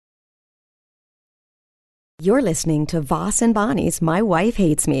You're listening to Voss and Bonnie's My Wife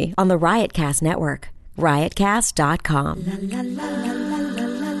Hates Me on the Riotcast Network. Riotcast.com.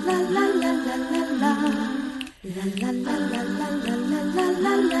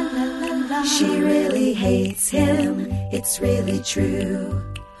 She really hates him, it's really true.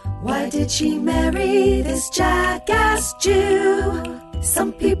 Why did she marry this jackass Jew?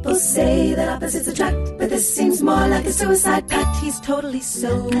 Some people say that opposites attract, but this seems more like a suicide pact. He's totally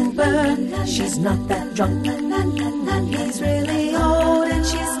sober, she's not that drunk. He's really old and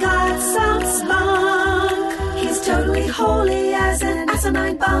she's got some spunk. He's totally holy as an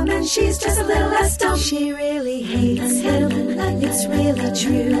asinine bomb, and she's just a little less dumb. She really hates him, it's really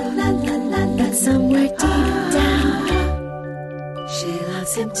true. But somewhere deep down, she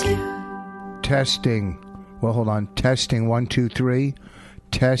loves him too. Testing. Well, hold on. Testing 1, 2, 3.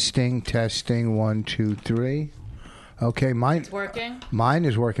 Testing 1, 2, 3. Okay, mine. It's working. Mine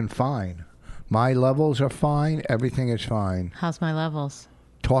is working fine. My levels are fine. Everything is fine. How's my levels?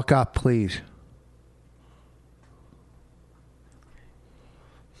 Talk up, please.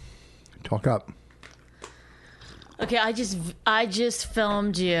 Talk up. Okay, I just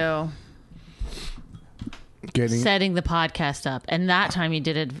filmed you setting the podcast up, and that time you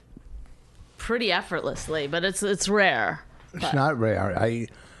did it pretty effortlessly, but it's rare. It's not rare.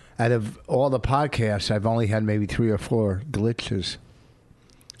 Out of all the podcasts, I've only had maybe 3 or 4 glitches,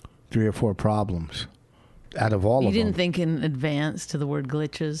 3 or 4 problems. Out of all of them, You didn't think in advance to the word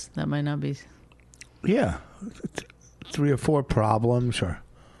glitches? That might not be. Yeah, 3 or 4 problems, or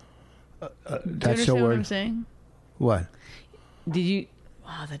Do you that's the understand word. what I'm saying? What? Did you?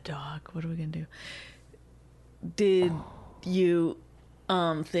 Oh, the dog. What are we gonna do? Did you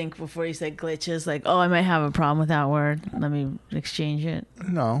think before you said glitches, like, oh, I might have a problem with that word? Let me exchange it.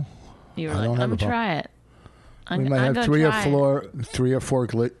 No. You were I like, don't I'm have gonna a problem. try it. We might have 3 or 4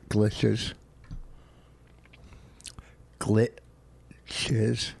 glitches.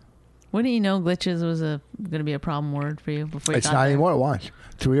 Glitches. Wouldn't you know glitches was going to be a problem word for you before you It's got not there? anymore. Watch.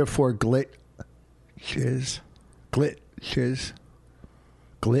 3 or 4 glitches. Glitches.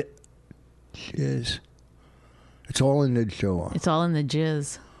 Glitches. It's all in the jaw. It's all in the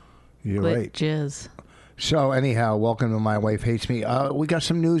jizz. You're right. Jizz. So anyhow, welcome to My Wife Hates Me. We got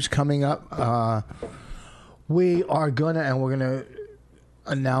some news coming up. We're gonna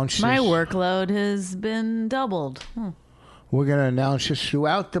announce My this. workload has been doubled. We're gonna announce this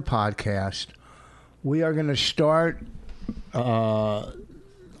throughout the podcast. We are gonna start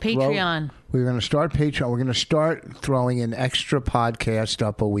Patreon. We're gonna start Patreon. We're gonna start throwing an extra podcast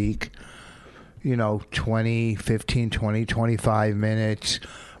up a week. 20, 15, 20, 25 minutes.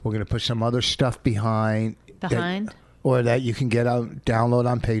 We're going to put some other stuff behind. Or that you can download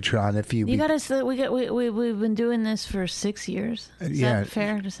on Patreon if you... You got us... We've been doing this for 6 years. Is that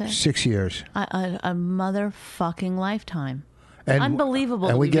fair to say? 6 years. A motherfucking lifetime. And, Unbelievable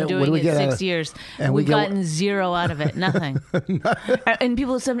and that we've been doing it 6 years. And we've gotten 0 out of it. Nothing. And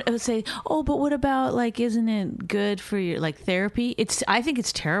people would say, oh, but what about, isn't it good for your, therapy? I think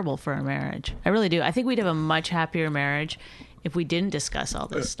it's terrible for a marriage. I really do. I think we'd have a much happier marriage if we didn't discuss all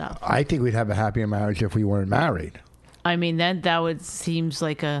this stuff. I think we'd have a happier marriage if we weren't married. I mean, that would seems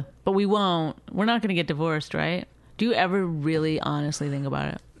like but we won't. We're not going to get divorced, right? Do you ever really honestly think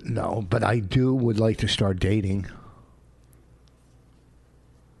about it? No, but I would like to start dating.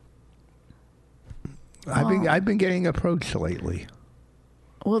 I've been getting approached lately.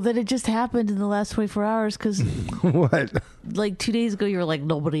 Well, then it just happened in the last 24 hours because... What? 2 days ago, you were like,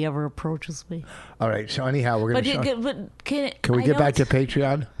 nobody ever approaches me. All right, so anyhow, we're going to... But can we get back to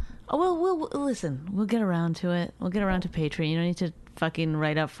Patreon? Oh, well, listen, we'll get around to it. We'll get around to Patreon. You don't need to fucking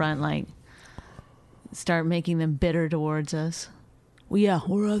right up front, start making them bitter towards us. Well, yeah,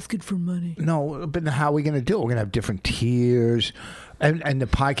 we're asking for money. No, but how are we going to do it? We're going to have different tiers. And the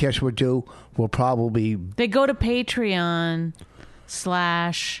podcast will probably... They go to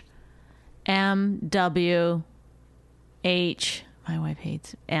Patreon/MWH. My wife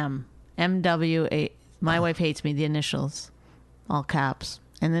hates MWH. My wife hates me, the initials. All caps.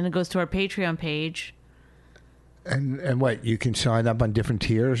 And then it goes to our Patreon page. And what? You can sign up on different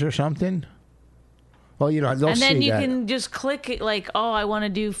tiers or something? Well, they'll see that. And then you can just click it I want to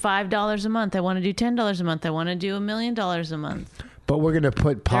do $5 a month. I want to do $10 a month. I want to do $1 million a month. But we're going to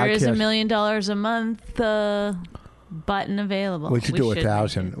put podcast... There is $1 million a month button available. We should do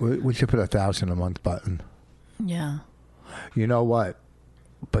 1,000. We should put 1,000 a month button. Yeah. You know what?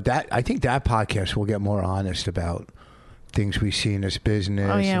 But I think that podcast will get more honest about things we see in this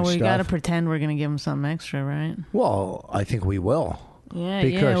business. Oh, yeah, and we stuff. got to pretend we're going to give them something extra, right? Well, I think we will. Yeah,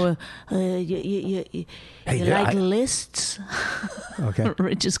 because, yeah. Well, you Hey, like lists? Okay.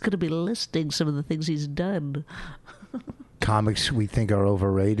 Rich is going to be listing some of the things he's done. Comics we think are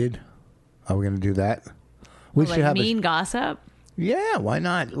overrated. Are we going to do that? We Like mean gossip? Yeah, why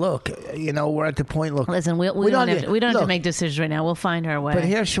not? Look, we're at the point. Look, Listen, we don't have to make decisions right now. We'll find our way. But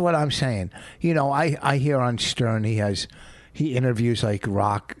here's what I'm saying. I hear on Stern he interviews like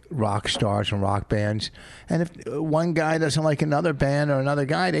rock stars and rock bands, and if one guy doesn't like another band or another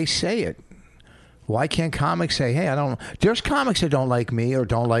guy, they say it. Why can't comics say, "Hey, I don't"? There's comics that don't like me or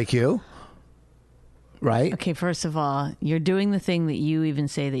don't like you, right? Okay, first of all, you're doing the thing that you even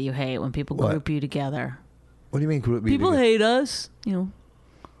say that you hate when people group you together. What do you mean group me? People hate us,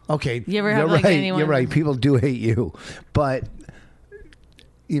 Okay, you ever have anyone? You're right. People do hate you, but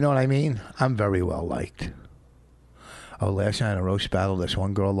you know what I mean. I'm very well liked. Oh, last night in a roast battle, this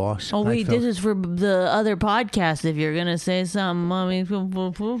one girl lost. Oh, wait, this is for the other podcast. If you're gonna say something, mommy.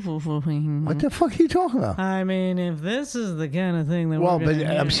 What the fuck are you talking about? I mean, if this is the kind of thing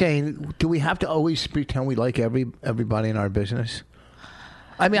that I'm saying, do we have to always pretend we like everybody in our business?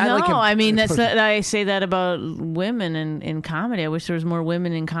 I mean, I say that about women in comedy. I wish there was more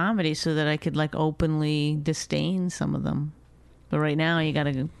women in comedy so that I could like openly disdain some of them. But right now, get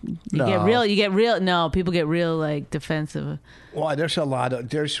real. No, people get real like defensive. Well, there's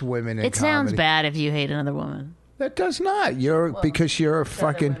women in comedy. It sounds bad if you hate another woman. That does not. Because you're a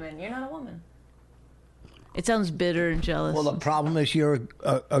fucking. You're not a woman. It sounds bitter and jealous. Well, the problem is you're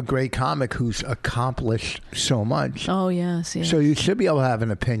a great comic who's accomplished so much. Oh, yes. So you should be able to have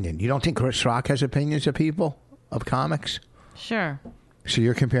an opinion. You don't think Chris Rock has opinions of people, of comics? Sure. So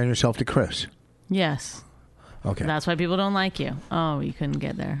you're comparing yourself to Chris? Yes. Okay. That's why people don't like you. Oh, you couldn't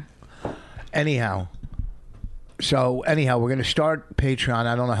get there. Anyhow, we're going to start Patreon.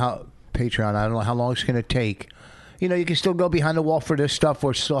 I don't know how long it's going to take. You can still go behind the wall for this stuff.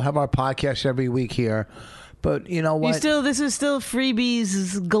 We'll still have our podcast every week here. But you know what? This is still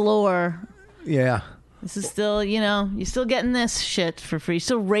freebies galore. Yeah. This is still, you're still getting this shit for free.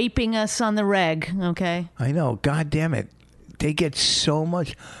 Still raping us on the reg, okay? I know. God damn it. They get so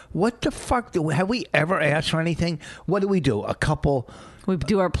much. What the fuck? Have we ever asked for anything? What do we do? A couple. We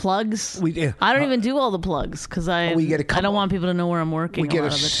do our plugs. I don't even do all the plugs because I don't want people to know where I'm working a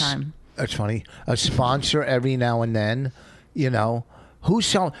lot of the time. That's funny. A sponsor every now and then, Who's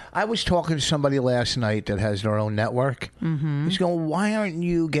selling? I was talking to somebody last night that has their own network. Mm-hmm. He's going, why aren't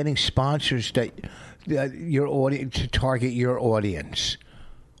you getting sponsors that your audience to target your audience?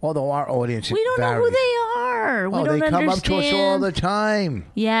 Although our audience is we don't know who they are. We don't they come understand. up to us all the time.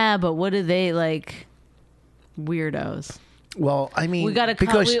 Yeah, but what do they like? Weirdos. Well, I mean, we got to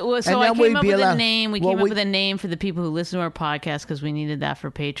so I came up with a name. We came up with a name for the people who listen to our podcast because we needed that for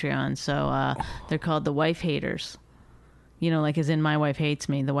Patreon. So they're called the Wife Haters. Like as in my wife hates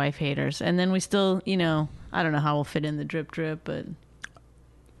me, the Wife Haters. And then we still, I don't know how we'll fit in the drip, but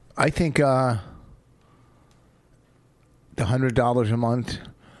I think the $100 a month.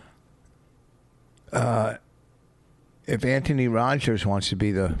 If Anthony Rogers wants to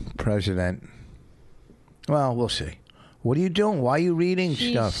be the president, well, we'll see. What are you doing? Why are you reading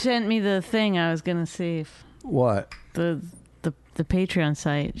stuff? She sent me the thing I was going to see. What? The Patreon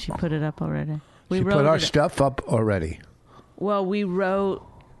site. She put it up already. She put our stuff up already. Well, we wrote,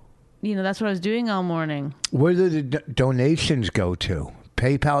 that's what I was doing all morning. Where do the donations go to?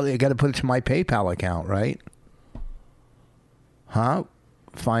 PayPal? You got to put it to my PayPal account, right? Huh?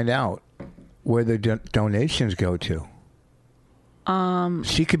 Find out where the donations go to.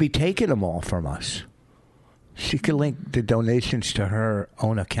 She could be taking them all from us. She could link the donations to her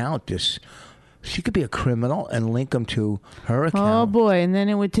own account. She could be a criminal and link them to her account. Oh, boy. And then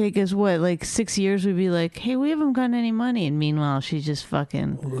it would take us, 6 years? We'd be like, hey, we haven't gotten any money. And meanwhile, she's just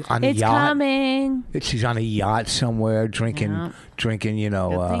fucking, on a it's yacht. Coming. She's on a yacht somewhere drinking, Good thing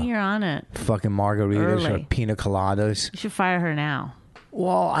you're on it. Fucking margaritas or pina coladas. You should fire her now.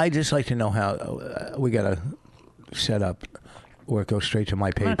 Well, I just like to know how we got to set up where it goes straight to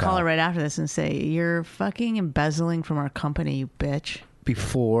my PayPal. I'm going to call her right after this and say, you're fucking embezzling from our company, you bitch.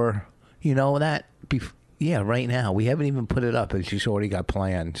 Before... that? Right now. We haven't even put it up, and she's already got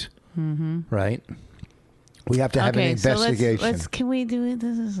plans. Mm-hmm. Right? We have to have an investigation. So can we do it?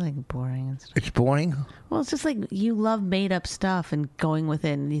 This is like boring. And stuff. It's boring? Well, it's just like you love made up stuff and going with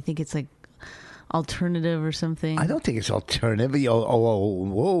it, and you think it's like alternative or something. I don't think it's alternative.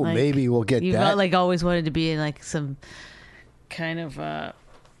 Whoa, like, maybe we'll get you've that. Like always wanted to be in like some kind of,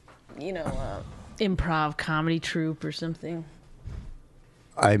 improv comedy troupe or something.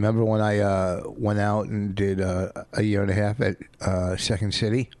 I remember when I went out and did a year and a half at Second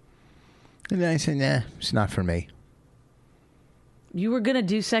City. And then I said, nah, it's not for me. You were going to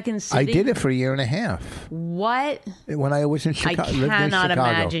do Second City? I did it for a year and a half. What? When I was in Chicago. I cannot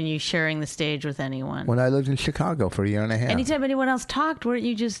imagine you sharing the stage with anyone. When I lived in Chicago for a year and a half. Anytime anyone else talked, weren't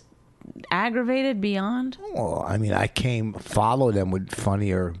you just aggravated beyond? Well, I mean, I followed them with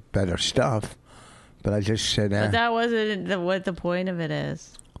funnier, better stuff. But I just said that. But that wasn't what the point of it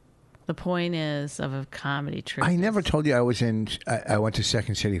is. The point is of a comedy troupe. I never told you I went to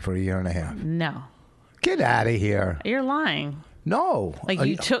Second City for a year and a half. No. Get out of here. You're lying. No. Like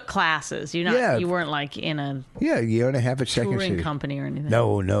you took classes. You weren't like in a a year and a half at Second touring City company or anything.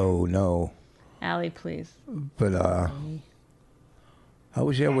 No. Allie, please. But I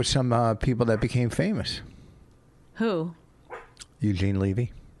was there with some people that became famous. Who? Eugene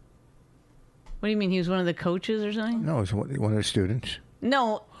Levy. What do you mean? He was one of the coaches or something? No, he was one of the students.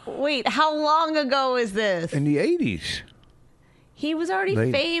 No. Wait, how long ago is this? In the 80s. He was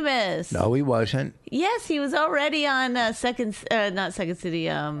already famous. No, he wasn't. Yes, he was already on not Second City.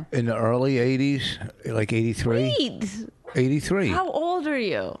 In the early 80s, like 83. Wait. 83. How old are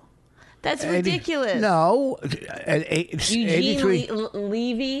you? That's ridiculous. No. Eugene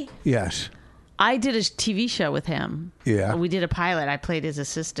Levy? Yes. I did a TV show with him. Yeah. We did a pilot. I played his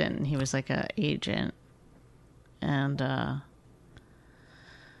assistant, and he was like an agent. And a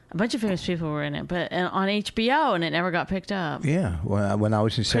bunch of famous people were in it, but on HBO, and it never got picked up. Yeah, when I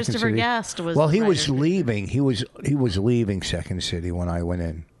was in Second City, Christopher Guest was. Well, he was leaving. He was leaving Second City when I went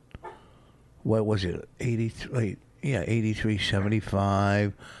in. What was it? 83. Yeah, 83,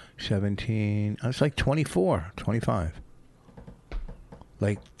 75, 17. I was like 24, 25.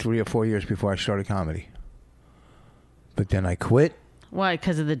 Like 3 or 4 years before I started comedy. But then I quit. Why?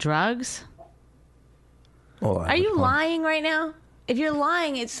 Because of the drugs? Oh, are you lying right now? If you're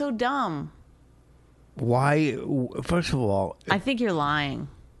lying, it's so dumb. Why? First of all, I think you're lying.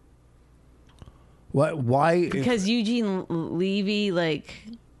 What? Why? Because Eugene Levy, like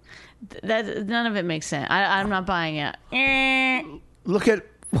that. None of it makes sense. I'm not buying it. Look at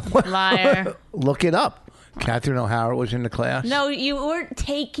liar. Look it up. Catherine O'Hara was in the class. No, you weren't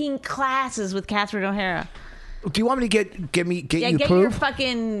taking classes with Catherine O'Hara. Do you want me to get you get proof? Your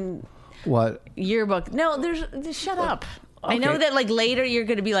fucking what yearbook? No, there's shut up. Okay. I know that like later you're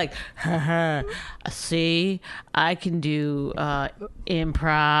going to be like, see, I can do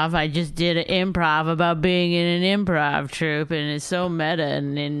improv. I just did an improv about being in an improv troupe, and it's so meta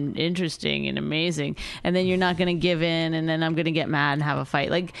and interesting and amazing. And then you're not going to give in, and then I'm going to get mad and have a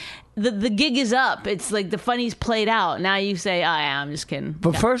fight. Like the gig is up. It's like the funny's played out. Now you say, oh, yeah, I'm just kidding.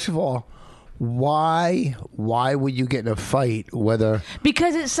 But first of all, why would you get in a fight?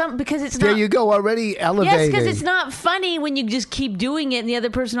 Because it's there you go, already elevating. Yes, because it's not funny when you just keep doing it and the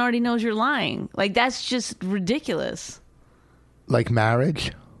other person already knows you're lying. Like that's just ridiculous. Like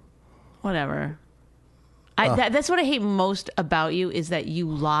marriage. Whatever. That's what I hate most about you is that you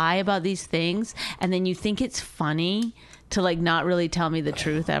lie about these things and then you think it's funny to like not really tell me the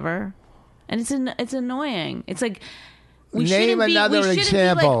truth ever, and it's annoying. It's like. Name another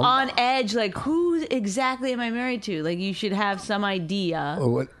example. Be, like, on edge, like who exactly am I married to? Like you should have some idea.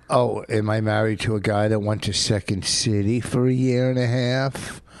 Oh, am I married to a guy that went to Second City for a year and a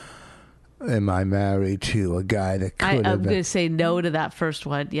half? Am I married to a guy that could have I'm going to say no to that first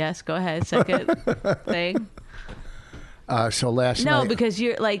one. Yes, go ahead. Second thing. So last night. No, because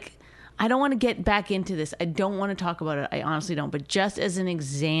you're like, I don't want to get back into this. I don't want to talk about it. I honestly don't. But just as an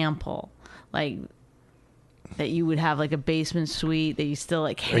example, like. That you would have like a basement suite that you still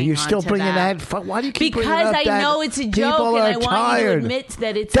like hang on to. Are you still bringing that? Why do you keep bringing up that? Because I know it's a joke and I want you to admit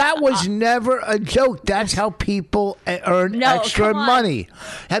that it's... That was never a joke. That's how people earn extra money.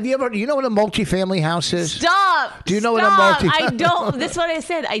 Have you ever... You know what a multifamily house is? Stop! Do you know what a multifamily... I don't... That's what I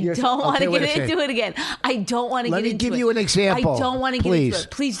said. I don't want to get into it again. I don't want to get into it. Let me give you an example. I don't want to get into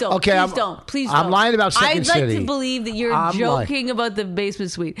it. Please don't. Okay, Please don't. I'm lying about Second City. I'd like to believe that you're joking about the basement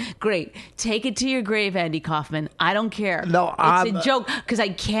suite. Great. Take it to your grave, Andy Kaufman. I don't care. No, it's a joke because I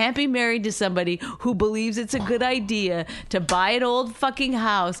can't be married to somebody who believes it's a good idea to buy an old fucking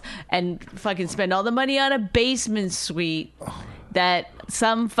house and fucking spend all the money on a basement suite that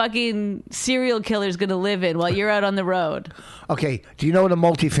some fucking serial killer is going to live in while you're out on the road. Okay, do you know what a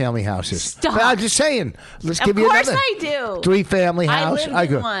multifamily house is? Stop. I'm just saying. Let's give you another. Of course I do. 3-family house. I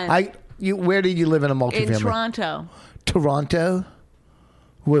lived in one. Where did you live in a multifamily? In Toronto. Toronto?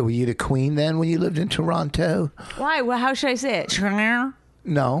 Where, were you the queen then when you lived in Toronto? Why? Well, how should I say it? Toronto?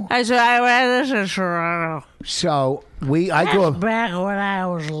 No. I said, this is Toronto. So, I grew up... Back when I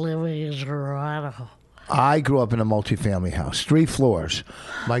was living in Toronto. I grew up in a multifamily house, 3 floors.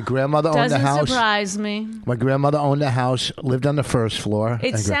 My grandmother owned the house. Doesn't surprise me. My grandmother owned the house, lived on the first floor.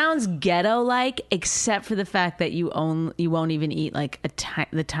 It sounds ghetto-like, except for the fact that you won't even eat like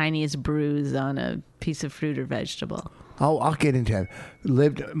the tiniest bruise on a piece of fruit or vegetable. Oh, I'll get into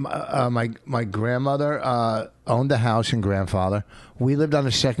it. My grandmother owned the house and grandfather. We lived on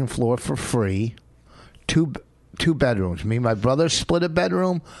the second floor for free. Two bedrooms. Me and my brother split a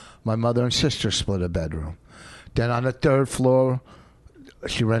bedroom. My mother and sister split a bedroom. Then on the third floor,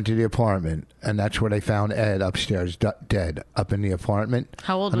 she rented the apartment, and that's where they found Ed upstairs, dead, up in the apartment.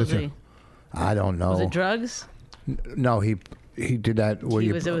 How old was he? I don't know. Was it drugs? No, he did that. Where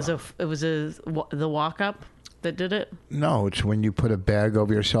it was the walk up that did it. No, it's when you put a bag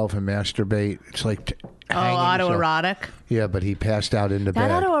over yourself and masturbate. It's like autoerotic. Yeah, but he passed out in the bag.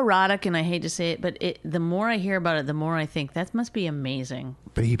 That autoerotic, and I hate to say it, but the more I hear about it, the more I think that must be amazing.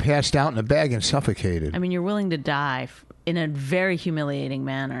 But he passed out in a bag and suffocated. I mean, you're willing to die in a very humiliating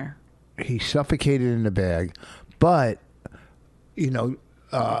manner. He suffocated in the bag, but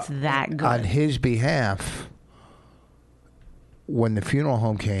it's that good. On his behalf, when the funeral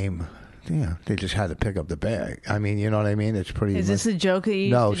home came, yeah, they just had to pick up the bag. I mean, you know what I mean? It's pretty. Is this a joke that you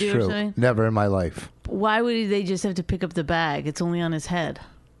used no, to do? it's true. Or something? Never in my life. Why would they just have to pick up the bag? It's only on his head.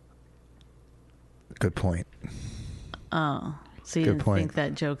 Good point. Oh, so you didn't think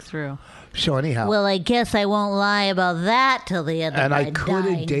that joke through. So anyhow, well, I guess I won't lie about that till the end of my I could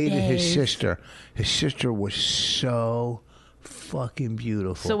have dated days. his sister. His sister was so fucking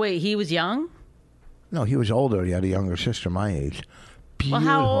beautiful. So wait, he was young? No, he was older. He had a younger sister my age. Beautiful. Well,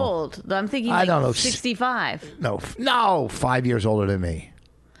 how old? I'm thinking I don't know, 65. No, 5 years older than me.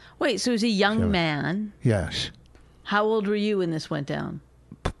 Wait, so he was a young man. Yes. How old were you when this went down?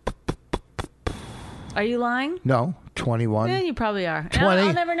 Are you lying? No, 21. Yeah, you probably are. 20.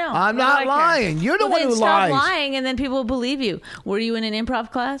 I'll never know. I'm not lying. You're the one who lies. Stop lying, and then people will believe you. Were you in an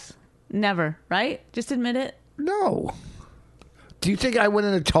improv class? Never, right? Just admit it. No. Do you think I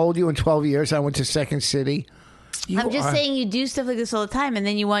wouldn't have told you in 12 years I went to Second City? I'm just saying you do stuff like this all the time, and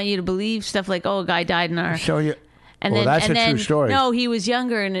then you want you to believe stuff like, oh, a guy died in our... Show you. And well, that's a true story. No, he was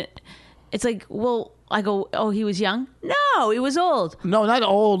younger, and it's like, well, I go, oh, he was young? No, he was old. No, not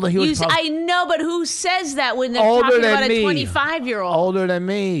old. He was I know, but who says that when they're talking about a 25-year-old? Older than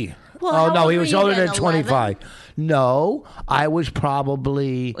me. Well, no, he was older than 25. No, I was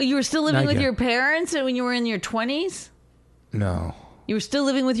probably... Well, you were still living with your parents when you were in your 20s? No. You were still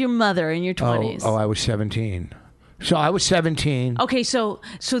living with your mother in your 20s? Oh, I was 17. So I was 17. Okay, so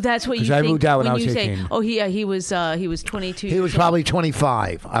that's what you think. I moved out when I was 18. Say, oh, he was 22. He was probably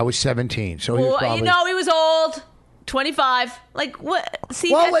 25. I was 17. So he was probably... No, he was old. 25. Like what?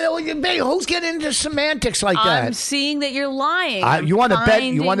 See, wait, who's getting into semantics like that? I'm seeing that you're lying. You want to bet?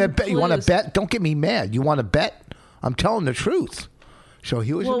 You want to bet? You want to bet? Don't get me mad. You want to bet? I'm telling the truth. So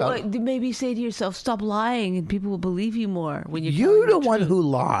he was maybe say to yourself, stop lying, and people will believe you more when you're the one who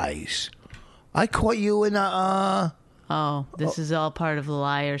lies. I caught you in a... this is all part of the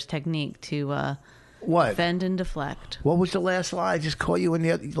liar's technique to defend and deflect. What was the last lie? I just caught you in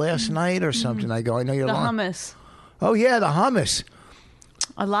the last night or something. I know you're lying. The hummus. Oh, yeah, the hummus.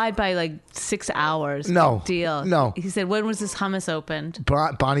 I lied by like 6 hours. No. Deal. No. He said, when was this hummus opened?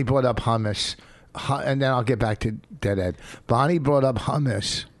 Bonnie brought up hummus. And then I'll get back to Dead Ed. Bonnie brought up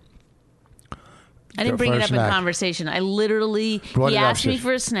hummus. I didn't bring it up in conversation. I literally, he asked me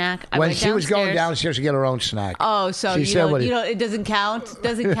for a snack. When she was going downstairs to get her own snack. Oh, so it doesn't count?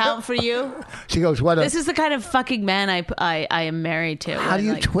 Doesn't count for you? She goes, what? This is the kind of fucking man I am married to. How do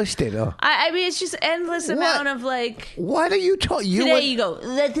you twist it? I mean, it's just endless amount of like. What are you talking? Today you go,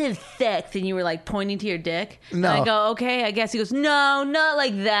 let's have sex, and you were like pointing to your dick. No. And I go, okay, I guess. He goes, no, not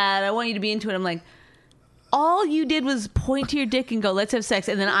like that. I want you to be into it. I'm like, all you did was point to your dick and go, let's have sex.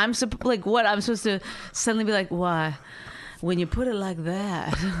 And then I'm what? I'm supposed to suddenly be like, why? When you put it like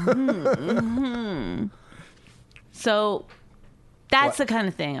that. So that's the kind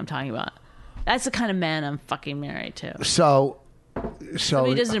of thing I'm talking about. That's the kind of man I'm fucking married to. So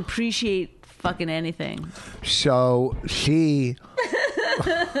he doesn't appreciate fucking anything. So she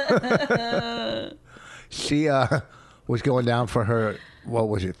was going down for her, what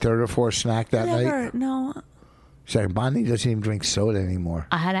was it, third or fourth snack that night? No. Sorry, Bonnie doesn't even drink soda anymore.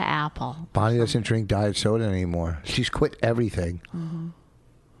 I had an apple. Bonnie doesn't drink diet soda anymore. She's quit everything. Mm-hmm.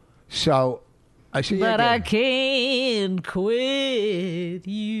 So I said, but I can't quit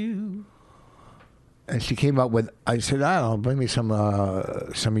you. And she came up with, I said, I don't know, bring me some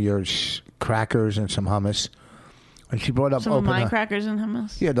of your crackers and some hummus. And she brought up some of my crackers and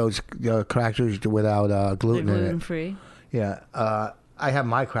hummus. Yeah, those crackers without gluten in it. Gluten free. Yeah, I have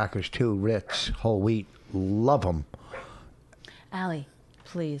my crackers too, Ritz, whole wheat. Love them. Allie,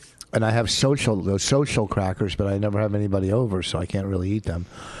 please. And I have those social crackers, but I never have anybody over, so I can't really eat them.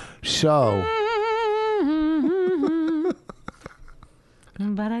 So.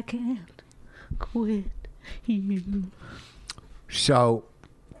 But I can't quit you. So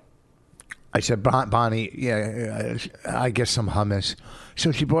I said, Bonnie, yeah, I guess some hummus.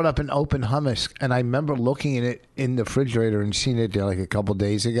 So she brought up an open hummus, and I remember looking at it in the refrigerator and seeing it there like a couple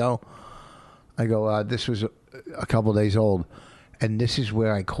days ago. I go, this was a couple days old, and this is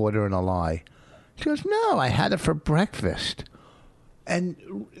where I caught her in a lie. She goes, no, I had it for breakfast.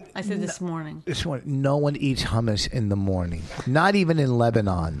 And I said this morning. No one eats hummus in the morning, not even in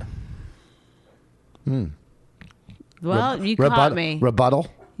Lebanon. Well, you caught me. Rebuttal?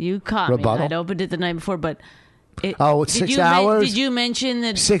 You caught me. I'd opened it the night before, but... It's 6 hours? Did you mention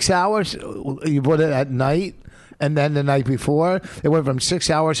that... 6 hours? You put it at night, and then the night before, it went from 6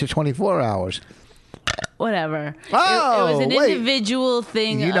 hours to 24 hours. Whatever. Oh, it was an individual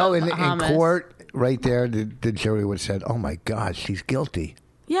thing. You know, in court, right there, the jury would have said, oh, my God, she's guilty.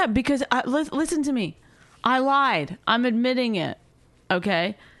 Yeah, because, listen to me. I lied. I'm admitting it.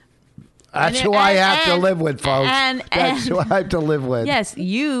 Okay? That's who I have to live with, folks. That's who I have to live with. Yes,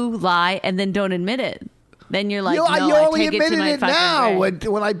 you lie and then don't admit it. Then you're like, you I only take admitted it now.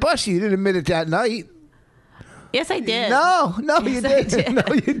 When I busted you, didn't admit it that night. Yes, I did. No, you didn't.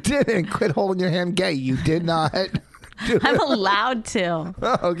 No, you didn't. Quit holding your hand gay. You did not. I'm allowed to.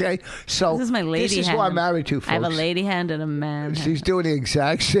 Okay, so this is my lady hand. This is who I'm married to, folks. I have a lady hand and a man hand. She's doing the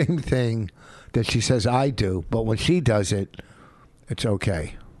exact same thing that she says I do, but when she does it, it's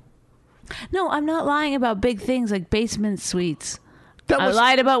okay. No, I'm not lying about big things like basement suites. I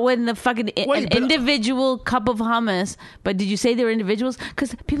lied about when the fucking individual cup of hummus. But did you say they were individuals?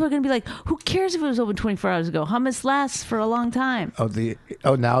 Because people are going to be like, who cares if it was open 24 hours ago? Hummus lasts for a long time.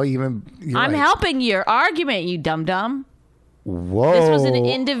 Now even... I'm helping your argument, you dum-dum. Whoa. This was an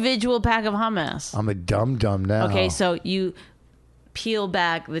individual pack of hummus. I'm a dum-dum now. Okay, so you peel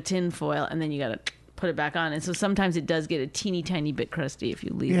back the tin foil and then you got to... put it back on, and so sometimes it does get a teeny tiny bit crusty if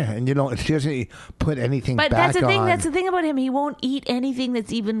you leave it. Yeah, and she doesn't put anything back on. But that's the thing. That's the thing about him. He won't eat anything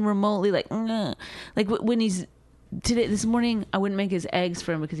that's even remotely like when he's this morning. I wouldn't make his eggs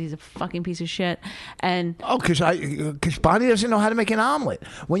for him because he's a fucking piece of shit. And because Bonnie doesn't know how to make an omelet.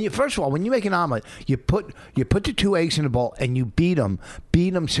 When you make an omelet, you put the 2 eggs in a bowl and you beat them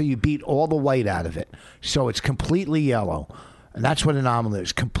so you beat all the white out of it, so it's completely yellow. And that's what an omelet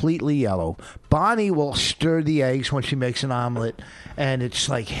is, completely yellow. Bonnie will stir the eggs when she makes an omelet, and it's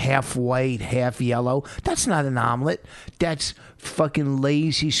like half white, half yellow. That's not an omelet. That's fucking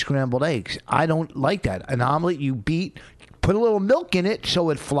lazy scrambled eggs. I don't like that. An omelet, you put a little milk in it so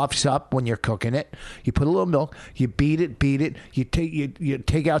it fluffs up when you're cooking it. You put a little milk, you beat it. You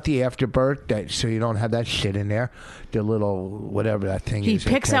take out the afterbirth so you don't have that shit in there. The little whatever that thing is. He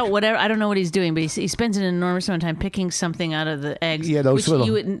picks out whatever. I don't know what he's doing, but he spends an enormous amount of time picking something out of the eggs. Yeah, those little.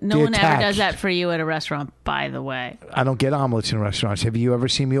 No one ever does that for you at a restaurant, by the way. I don't get omelets in restaurants. Have you ever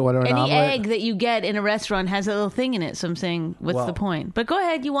seen me order an omelet? Any egg that you get in a restaurant has a little thing in it. So I'm saying, what's the point? But go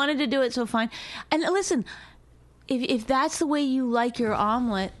ahead. You wanted to do it, so fine. And listen. If that's the way you like your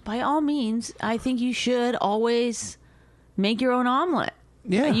omelet, by all means, I think you should always make your own omelet.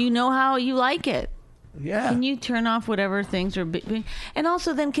 Yeah. You know how you like it. Yeah. Can you turn off whatever things are... And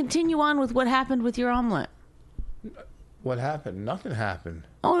also then continue on with what happened with your omelet. What happened? Nothing happened.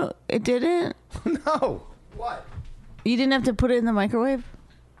 Oh, it didn't? No. What? You didn't have to put it in the microwave?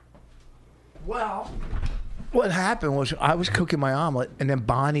 Well... What happened was I was cooking my omelet, and then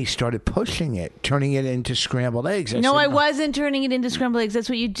Bonnie started pushing it, turning it into scrambled eggs. I wasn't turning it into scrambled eggs. That's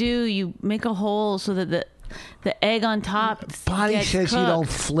what you do. You make a hole so that the egg on top Bonnie says cooked. You don't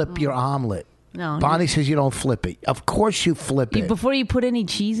flip your omelet. No. Bonnie says you don't flip it. Of course you flip it. Before you put any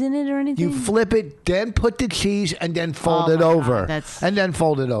cheese in it or anything? You flip it, then put the cheese, and then fold it over. And then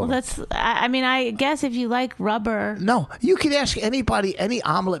fold it over. Well, I guess if you like rubber. No, you can ask anybody, any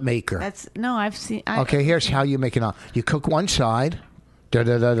omelet maker. I've seen. Okay, here's how you make an omelet. You cook one side,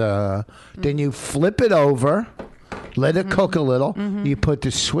 then you flip it over, let it cook a little. You put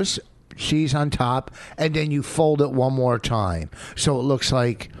the Swiss cheese on top, and then you fold it one more time. So it looks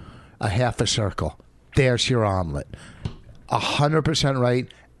like a half a circle. There's your omelet. 100% right.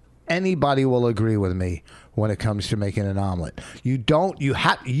 Anybody will agree with me when it comes to making an omelet. You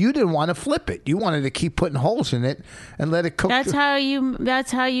didn't want to flip it. You wanted to keep putting holes in it and let it cook. That's how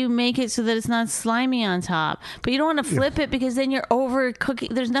you make it so that it's not slimy on top. But you don't want to flip it because then you're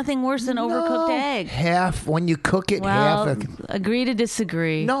overcooking. There's nothing worse than overcooked egg. Half when you cook it. Agree to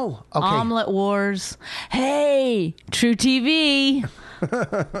disagree. No. Okay. Omelet wars. Hey, True TV.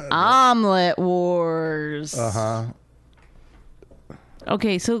 Omelet Wars. Uh-huh.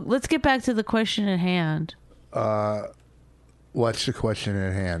 Okay, so let's get back to the question at hand. What's the question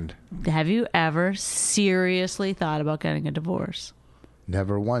at hand? Have you ever seriously thought about getting a divorce?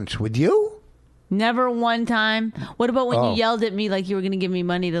 Never once. Would you? Never one time? What about when you yelled at me like you were going to give me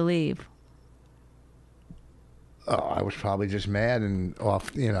money to leave? Oh, I was probably just mad and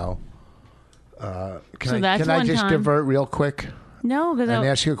off, you know. Can that's I one just time. divert real quick No, because and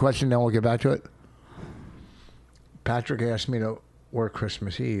ask you a question, then we'll get back to it? Patrick asked me to work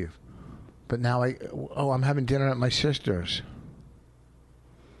Christmas Eve, but now I'm having dinner at my sister's.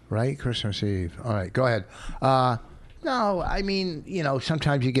 Right? Christmas Eve. All right, go ahead. No, I mean, you know,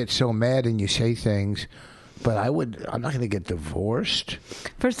 sometimes you get so mad and you say things, but I'm not going to get divorced.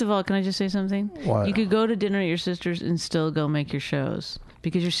 First of all, can I just say something? What? You could go to dinner at your sister's and still go make your shows.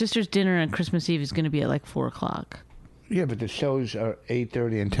 Because your sister's dinner on Christmas Eve is going to be at like 4 o'clock. Yeah, but the shows are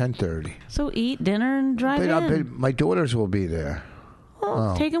 8:30 and 10:30. So eat dinner and drive in. My daughters will be there.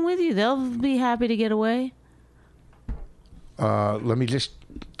 Well, take them with you. They'll be happy to get away. Let me just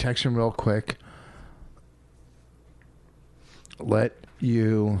text him real quick. Let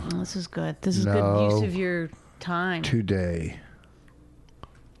you This is good. This is good use of your time. Today.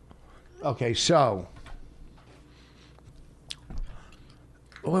 Okay, so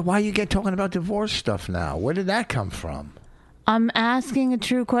why you get talking about divorce stuff now? Where did that come from? I'm asking a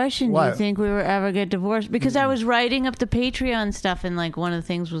true question. What? Do you think we will ever get divorced? Because I was writing up the Patreon stuff, and like one of the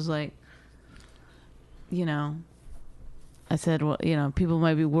things was like, you know, I said, well, you know, people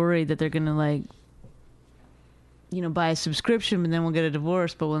might be worried that they're going to like, you know, buy a subscription and then we'll get a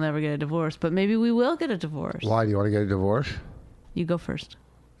divorce, but we'll never get a divorce. But maybe we will get a divorce. Why do you want to get a divorce? You go first.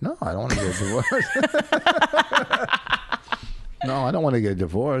 No, I don't want to get a divorce. No, I don't want to get a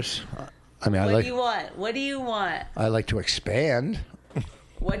divorce. I mean, What do you want? What do you want? I like to expand.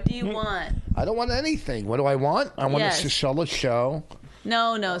 What do you want? I don't want anything. What do I want? I want us to sell a show.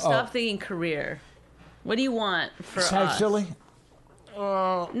 No, stop thinking career. What do you want for us? Sexually?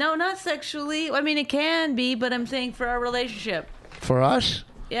 No, not sexually. I mean, it can be, but I'm saying for our relationship. For us?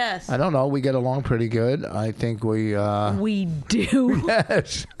 Yes. I don't know. We get along pretty good. I think we... We do?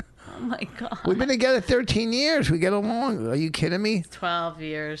 Yes. Oh, my God. We've been together 13 years. We get along. Are you kidding me? 12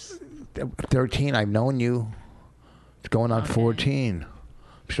 years. 13. I've known you. It's going on 14.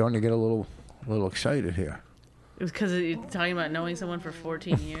 I'm starting to get a little excited here. It was because you're talking about knowing someone for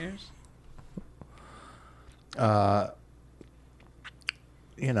 14 years?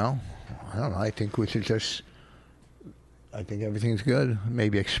 You know, I don't know. I think we should just... I think everything's good.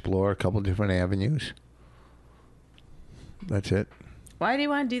 Maybe explore a couple different avenues. That's it. Why do you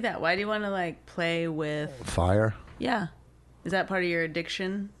want to do that? Why do you want to, like, play with... Fire? Yeah. Is that part of your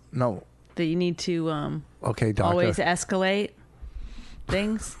addiction? No. That you need to okay, doctor. always escalate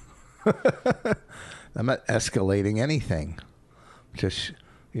things? I'm not escalating anything. Just...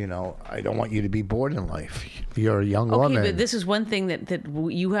 You know, I don't want you to be bored in life. You're a young woman. Okay, but this is one thing that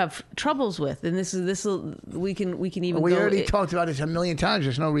you have troubles with, and we can even. We already talked about this a million times.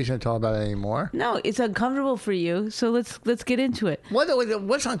 There's no reason to talk about it anymore. No, it's uncomfortable for you, so let's get into it.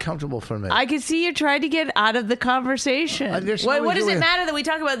 What's uncomfortable for me? I can see you're trying to get out of the conversation. What does it matter that we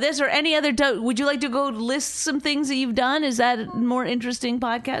talk about this or any other? Would you like to go list some things that you've done? Is that a more interesting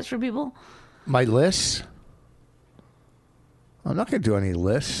podcast for people? My lists. I'm not going to do any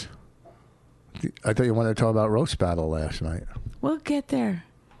lists. I thought you wanted to talk about roast battle last night. We'll get there.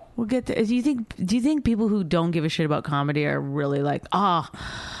 Do you think people who don't give a shit about comedy are really like, I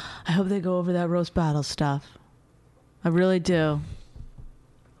hope they go over that roast battle stuff? I really do.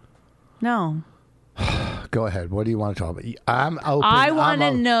 No. Go ahead. What do you want to talk about? I'm open. I want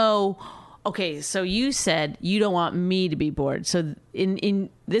to know. Okay, so you said you don't want me to be bored. So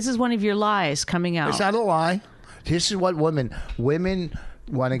in this is one of your lies coming out. It's not a lie. This is what women want to get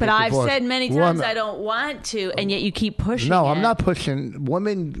divorced. But I've said many times I don't want to, and yet you keep pushing. No, I'm not pushing.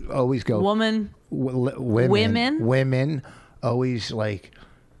 Women always go. Women always like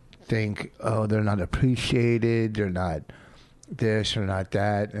think, oh, they're not appreciated. They're not this or not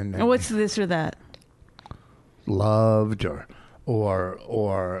that. And what's this or that? Loved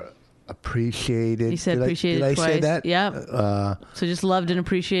or appreciated. You said appreciated did twice. I say that? Yeah. So just loved and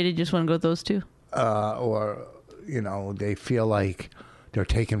appreciated. Just want to go with those two. Or. You know, they feel like they're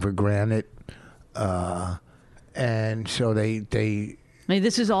taken for granted, and so they. I mean,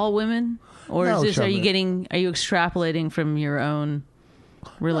 this is all women, or No, is this? Are you extrapolating from your own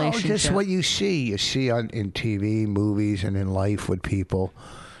relationship? No, just what you see. You see in TV, movies, and in life with people,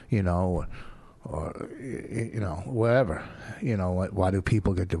 you know, or you know, wherever. You know, why do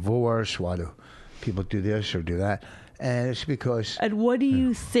people get divorced? Why do people do this or do that? And it's because... And what do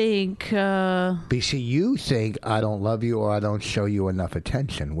you think... BC, you think I don't love you or I don't show you enough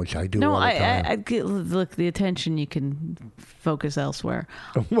attention, which I do all the time. Look, the attention you can focus elsewhere.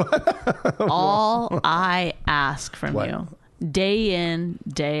 All I ask from you, day in,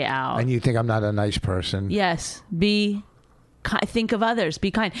 day out. And you think I'm not a nice person? Yes. Think of others. Be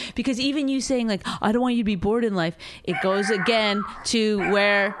kind. Because even you saying, like, I don't want you to be bored in life, it goes again to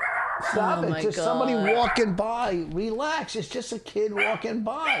where... Stop it. Just somebody walking by. Relax. It's just a kid walking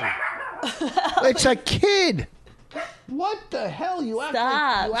by. It's a kid. What the hell? You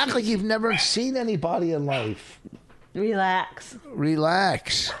act like you've never seen anybody in life. Relax.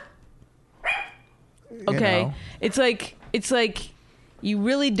 Okay. You know. It's like you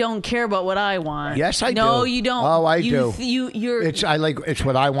really don't care about what I want. Yes, I do. No, you don't. Oh, I do. You're. It's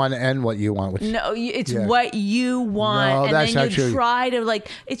what I want and what you want. No, it's what you want, no, and that's then not you true. try to like.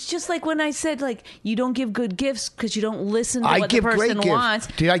 It's just like when I said like you don't give good gifts because you don't listen to what the person great wants.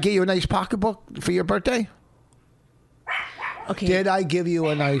 Gifts. Did I get you a nice pocketbook for your birthday? Okay. Did I give you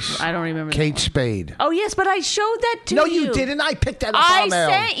a nice... I don't remember. Kate Spade. Oh, yes, but I showed that to you. No, you didn't. I picked that up I on mail.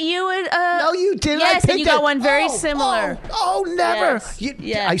 sent you a... No, you didn't. Yes, and you got one very similar. Oh, never.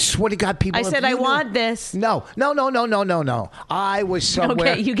 Yes. I swear to God, people... I said, I want this. No. I was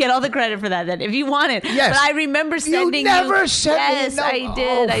somewhere... Okay, you get all the credit for that then, if you want it. Yes. But I remember sending you... You never sent me... Yes, I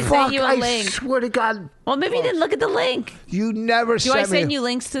did. I sent you a link. I swear to God... Well, maybe you didn't look at the link. You never sent me... Do I send you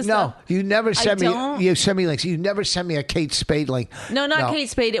links to stuff? No, you never sent me... don't? You sent me links. You never sent me a Kate Spade link. No, not Kate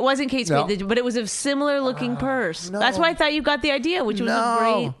Spade. It wasn't Kate Spade, but it was a similar looking purse. No. That's why I thought you got the idea, which was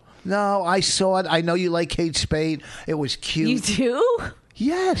great... No, I saw it. I know you like Kate Spade. It was cute. You do?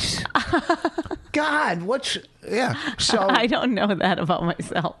 Yes. God, yeah. So I don't know that about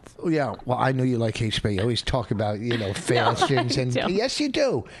myself. Yeah, well, I know you like Kate Spade. You always talk about, fashions. No, and yes, you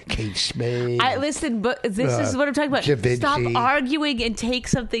do. Kate Spade. Listen, but this is what I'm talking about. Da Vinci. Stop arguing and take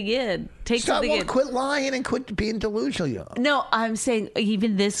something in. Quit lying and quit being delusional. No, I'm saying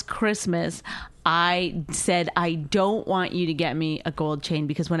even this Christmas, I said I don't want you to get me a gold chain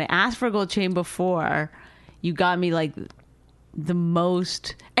because when I asked for a gold chain before, you got me like the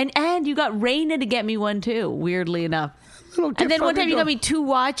most, and you got Raina to get me one too. Weirdly enough. And then one time you got me 2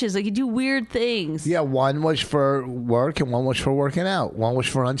 watches. Like you do weird things. Yeah, one was for work and one was for working out. One was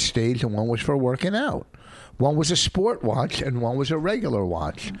for on stage and one was for working out. One was a sport watch and one was a regular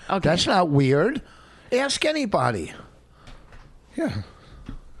watch. Okay. That's not weird. Ask anybody. Yeah.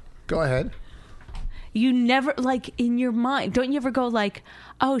 Go ahead. You never, like, in your mind, don't you ever go like,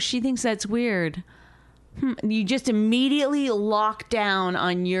 oh, she thinks that's weird. You just immediately lock down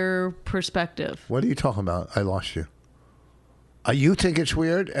on your perspective. What are you talking about? I lost you. You think it's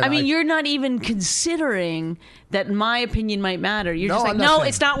weird? I mean, you're not even considering that my opinion might matter. You're just like, no,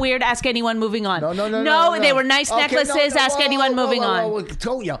 it's not weird. Ask anyone. Moving on. No. They were nice necklaces. Ask anyone. Moving on.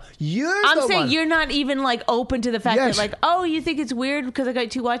 I'm saying you're not even like open to the fact that like, oh, you think it's weird because I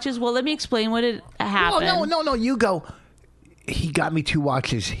got 2 watches? Well, let me explain what it happened. No. You go. He got me 2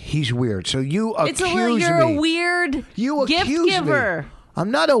 watches. He's weird. So you accuse me. You're a weird gift giver.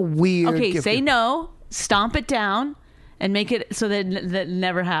 I'm not a weird. Okay, say no. Stomp it down. And make it so that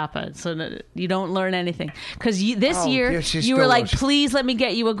never happens, so that you don't learn anything. Because this year, you were like, please let me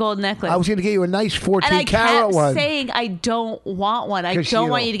get you a gold necklace. I was going to get you a nice 14-carat one. And I kept saying, I don't want one. I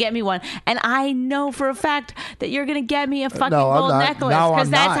don't want you to get me one. And I know for a fact that you're going to get me a fucking gold necklace. Because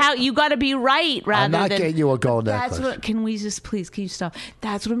that's how you got to be right, rather I'm not getting you a gold necklace. Can you stop?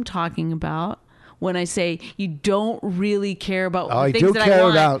 That's what I'm talking about when I say you don't really care about the things that I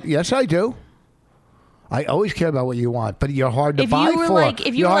want. Yes, I do. I always care about what you want, but you're hard to buy for.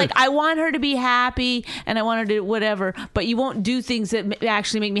 If you were like, I want her to be happy and I want her to whatever, but you won't do things that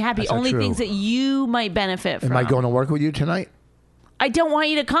actually make me happy. Only things that you might benefit from. Am I going to work with you tonight? I don't want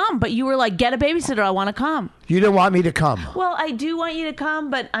you to come, but you were like, get a babysitter. I want to come. You didn't want me to come. Well, I do want you to come,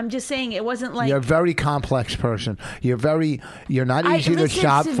 but I'm just saying it wasn't like... You're a very complex person. You're not easy to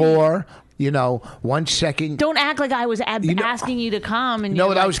shop for. 1 second. Don't act like I was asking you to come. And you know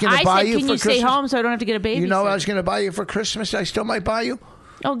what I was going to buy you for Christmas? Can you stay home so I don't have to get a babysitter? You know what I was going to buy you for Christmas? I still might buy you.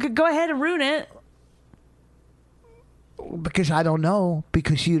 Oh, go ahead and ruin it. Because I don't know.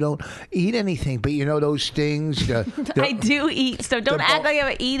 Because you don't eat anything. But those things. I do eat stuff. Don't act like I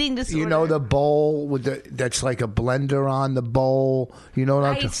have an eating disorder. The bowl that's like a blender on the bowl. You know what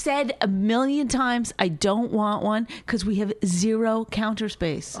I'm talking about? I said a million times I don't want one because we have 0 counter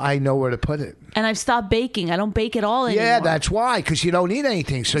space. I know where to put it. And I've stopped baking. I don't bake at all anymore. Yeah, that's why. Because you don't eat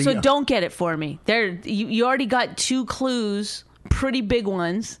anything. So don't get it for me. You already got 2 clues, pretty big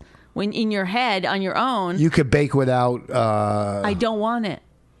ones. When in your head on your own, you could bake without. I don't want it.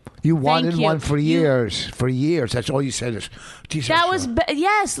 You wanted one for years. For years. That's all you said is, Jesus. That was,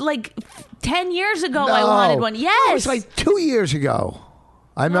 yes, like 10 years ago I wanted one. Yes. It was like 2 years ago.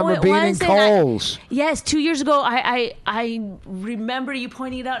 I remember being in Kohl's. Yes, 2 years ago I remember you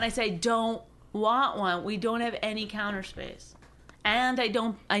pointing it out and I said, I don't want one. We don't have any counter space. And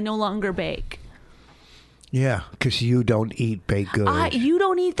I no longer bake. Yeah, because you don't eat baked goods. You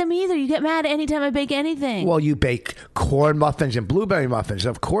don't eat them either. You get mad anytime I bake anything. Well, you bake corn muffins and blueberry muffins.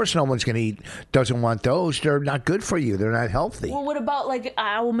 Of course no one's going to doesn't want those. They're not good for you. They're not healthy. Well, what about, like,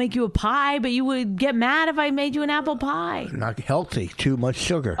 I will make you a pie, but you would get mad if I made you an apple pie. Not healthy. Too much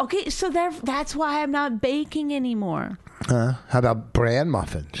sugar. Okay, so that's why I'm not baking anymore. How about bran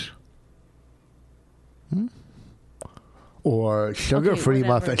muffins? Or sugar-free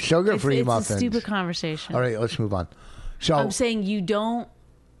muffins. Sugar-free muffins. It's a stupid conversation. All right, let's move on. So I'm saying you don't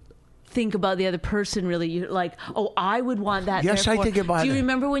think about the other person, really. You're like, oh, I would want that. Yes, I think about it. Do you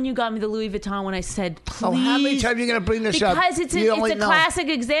remember when you got me the Louis Vuitton when I said, please? Oh, how many times are you going to bring this up? Because it's a classic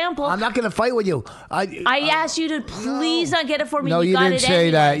example. I'm not going to fight with you. I asked you to please not get it for me. No, you got didn't it say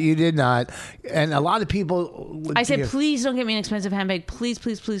anyway. that. You did not. And a lot of people... I said, please don't get me an expensive handbag. Please,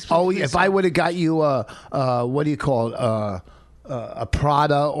 please, please, please. Oh, please, if I would have got you what do you call it? A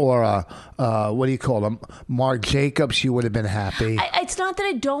Prada or a what do you call them? Marc Jacobs, you would have been happy. It's not that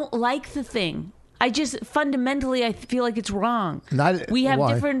I don't like the thing. I just fundamentally I feel like it's wrong. We have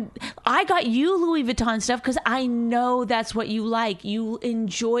different. I got you Louis Vuitton stuff because I know that's what you like. You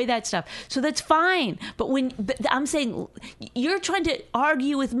enjoy that stuff, so that's fine. But I'm saying you're trying to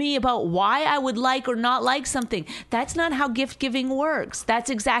argue with me about why I would like or not like something. That's not how gift giving works.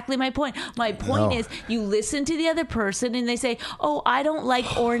 That's exactly my point. My point is you listen to the other person and they say, "Oh, I don't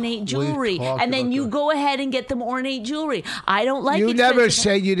like ornate jewelry," and then you go ahead and get them ornate jewelry. I don't like. You never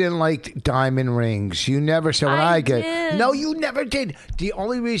said you didn't like diamond rings. You never said what I get. Did. No, you never did. The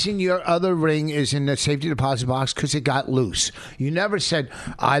only reason your other ring is in the safety deposit box because it got loose. You never said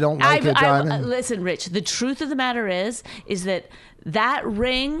I don't like a diamond. Listen, Rich. The truth of the matter is that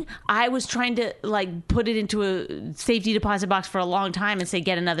ring, I was trying to like put it into a safety deposit box for a long time and say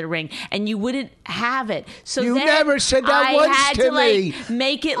get another ring, and you wouldn't have it. So you then never said that I once had to me. Like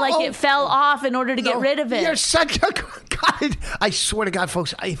make it like it fell off in order to get rid of it. You're such a God. I swear to God,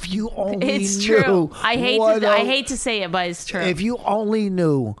 folks, if you only it's knew. True. I hate to say it, but it's true. If you only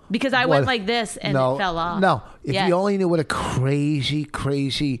knew. Because I went like this and it fell off. No. If you only knew what a crazy,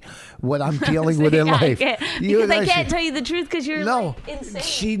 what I'm dealing with in life. Because I can't tell you the truth because you're like insane.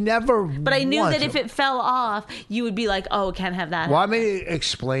 She never. But I knew that if it fell off, you would be like, oh, can't have that. Well, let me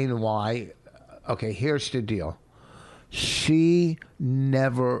explain why. Okay, here's the deal. She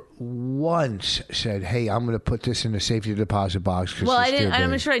never once said, "Hey, I'm going to put this in the safety deposit box." Well, I didn't. I'm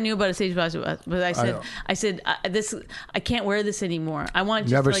not sure I knew about a safety deposit box, but I said, this. I can't wear this anymore. I want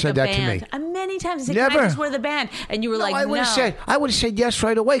just never like said a that band. to me. Many times I said, never. Can I just wear the band? And you were like, I would have said yes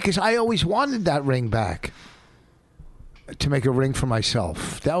right away because I always wanted that ring back to make a ring for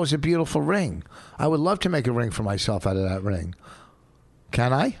myself. That was a beautiful ring. I would love to make a ring for myself out of that ring.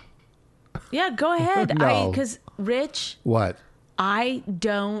 Can I? Yeah, go ahead. No. Because Rich. What? I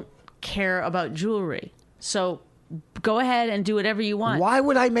don't care about jewelry. So go ahead and do whatever you want. Why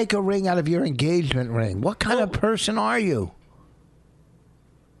would I make a ring out of your engagement ring? What kind of person are you?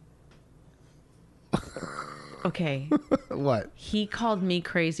 Okay. What? He called me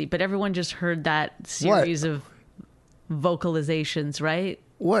crazy, but everyone just heard that series of vocalizations, right?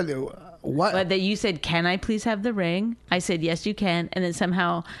 What? But that you said, can I please have the ring? I said, yes, you can. And then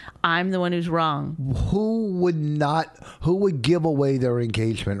somehow I'm the one who's wrong. Who would give away their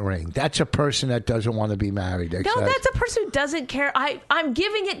engagement ring? That's a person that doesn't want to be married. No, that's a person who doesn't care. I'm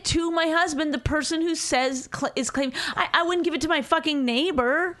giving it to my husband, the person who says is claiming. I wouldn't give it to my fucking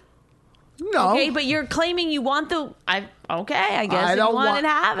neighbor. No. Okay, but you're claiming you want the... Okay, I guess if you want it,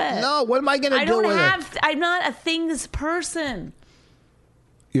 have it. No, what am I going to do with it? I'm not a things person.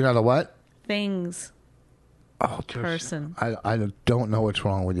 You're not a what? Things. Person. I don't know what's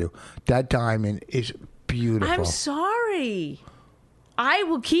wrong with you. That diamond is beautiful. I'm sorry. I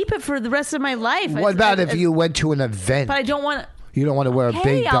will keep it for the rest of my life. What about if you went to an event? But I don't want to... You don't want to wear a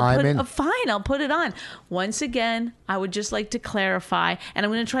big diamond? Fine, I'll put it on. Once again, I would just like to clarify, and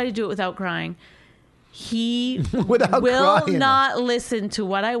I'm going to try to do it without crying. He will not listen to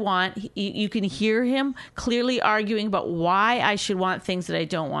what I want. You can hear him clearly arguing about why I should want things that I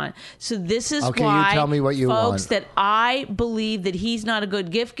don't want. So this is why, you tell me what you folks, want. that I believe that he's not a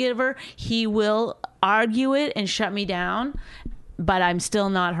good gift giver. He will argue it and shut me down. But I'm still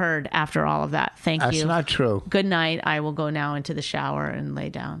not heard after all of that. Thank you. That's not true. Good night. I will go now into the shower and lay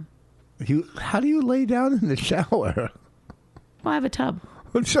down. How do you lay down in the shower? Well, I have a tub.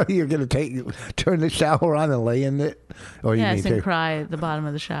 So you're going to turn the shower on and lay in it? Or yes, and cry at the bottom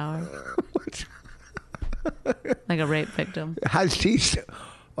of the shower. Like a rape victim. How's she...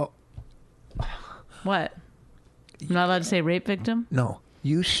 What? I'm not allowed to say rape victim? No.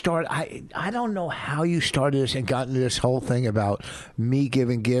 You start... I don't know how you started this and got into this whole thing about me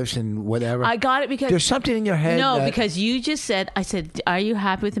giving gifts and whatever. I got it because... There's something in your head because you just said... I said, are you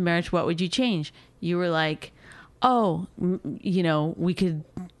happy with the marriage? What would you change? You were like... Oh, we could,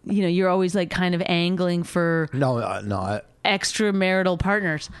 you're always like kind of angling for extramarital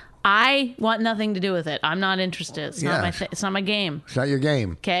partners. I want nothing to do with it. I'm not interested. It's not it's not my game. It's not your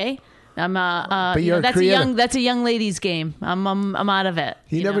game. Okay. I'm but you're that's a young lady's game. I'm out of it.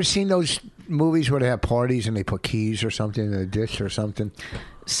 You never seen those movies where they have parties and they put keys or something in a dish or something?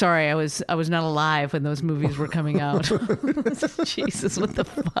 Sorry, I was not alive when those movies were coming out. Jesus, what the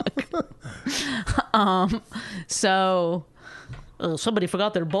fuck? Somebody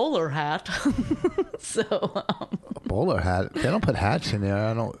forgot their bowler hat. A bowler hat? They don't put hats in there.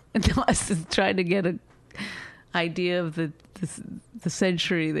 I don't. No, I was trying to get an idea of the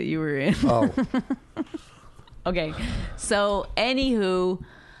century that you were in. Oh. Okay. So, anywho,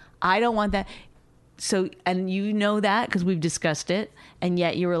 I don't want that. So, and you know that because we've discussed it. And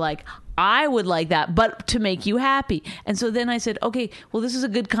yet you were like, I would like that, but to make you happy. And so then I said, okay, well, this is a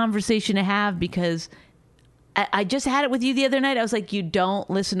good conversation to have because I just had it with you the other night. I was like, you don't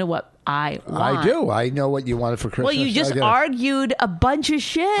listen to what I want. I do. I know what you wanted for Christmas. Well, you just argued a bunch of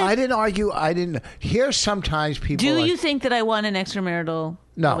shit. I didn't argue. I didn't. Here, sometimes people... Do you think that I want an extramarital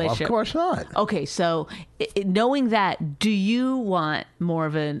relationship? Of course not. Okay, so knowing that, do you want more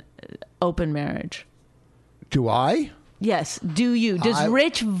of an open marriage? Do I? Yes. Do you? Does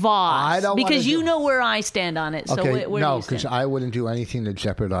Rich Voss? I don't because you know where I stand on it. So okay, where no, do you because I wouldn't do anything to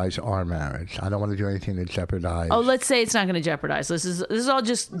jeopardize our marriage. I don't want to do anything to jeopardize. Oh, let's say it's not going to jeopardize. This is all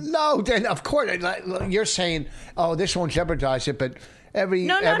just. No, then of course you're saying, oh, this won't jeopardize it, but every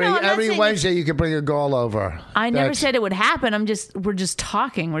Wednesday you can bring a girl over. I never said it would happen. We're just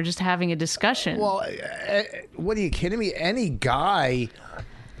talking. We're just having a discussion. Well, what are you kidding me? Any guy.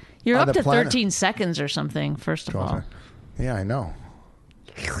 You're up to 13 seconds or something. First of all. Yeah, I know.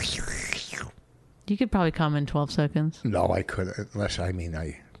 You could probably come in 12 seconds. No, I couldn't. Unless, I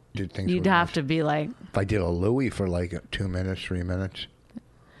did things. You'd have to be like... If I did a Louis for like 2 minutes, 3 minutes.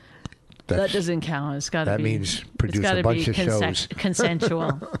 That doesn't count. It's got to be... That means produce a bunch of shows.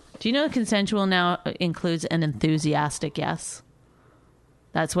 Consensual. Do you know consensual now includes an enthusiastic yes?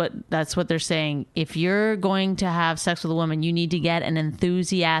 That's what they're saying. If you're going to have sex with a woman, you need to get an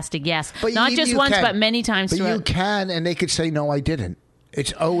enthusiastic yes. But not just once, but many times. But you can, and they could say, no, I didn't.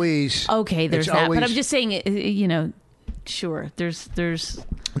 It's always... Okay, there's that. But I'm just saying, sure, there's...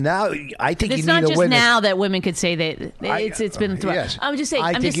 Now, I think you need a witness. It's not just now that women could say that it's been... Yes. I'm just saying...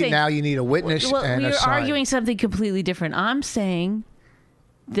 I think now you need a witness and a sign. We're arguing something completely different. I'm saying...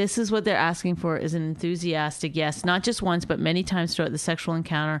 This is what they're asking for is an enthusiastic yes, not just once, but many times throughout the sexual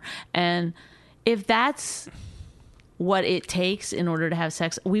encounter. And if that's what it takes in order to have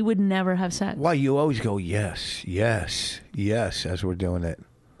sex, we would never have sex. Well, you always go, yes, yes, yes, as we're doing it.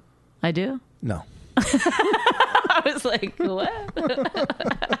 I do? No. I was like, what?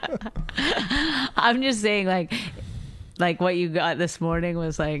 I'm just saying, like what you got this morning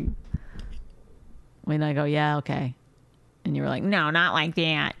was like, when I go, yeah, okay. And you were like, no, not like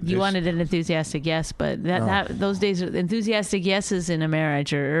that. You wanted an enthusiastic yes, but those days, enthusiastic yeses in a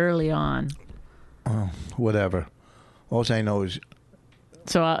marriage are early on. Oh, whatever. All I know is...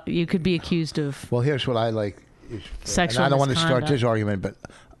 So you could be accused of... Well, here's what I like. Sexual misconduct. I don't want to start this argument, but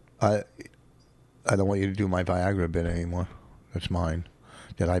I don't want you to do my Viagra bit anymore. That's mine.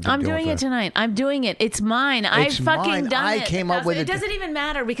 I'm doing it tonight. I'm doing it. It's mine. I've fucking done it. I came up with it. It doesn't even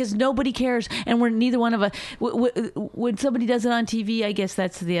matter because nobody cares, and we're neither one of us. When somebody does it on TV, I guess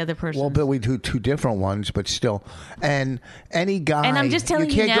that's the other person. Well, but we do two different ones, but still. And any guy, and I'm just telling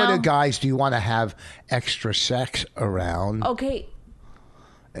you can't go to guys. Do you want to have extra sex around? Okay.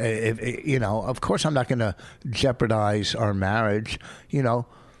 Of course, I'm not going to jeopardize our marriage.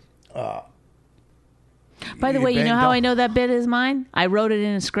 By the way, you know how I know that bit is mine? I wrote it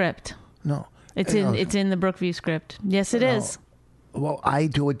in a script. No. It's in the Brookview script. Yes, it is. Well, I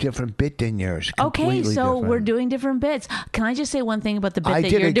do a different bit than yours. Okay, so we're doing different bits. Can I just say one thing about the bit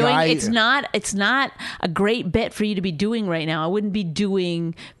that you're doing? It's not a great bit for you to be doing right now. I wouldn't be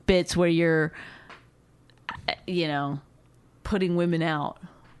doing bits where you're, putting women out.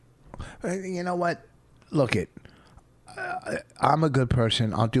 You know what? Look it. I'm a good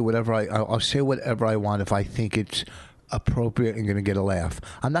person. I'll do whatever I'll say whatever I want if I think it's appropriate and going to get a laugh.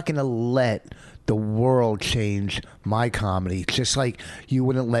 I'm not going to let the world change my comedy. Just like you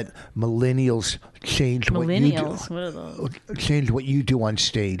wouldn't let millennials change what you do. What are those? Change what you do on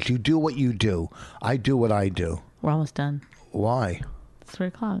stage. You do what you do. I do what I do. We're almost done. Why? It's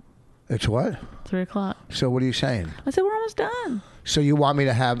 3:00. It's what? 3:00. So what are you saying? I said we're almost done. So you want me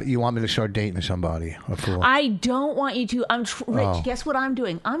to start dating somebody? A fool? I don't want you to. Rich, guess what I'm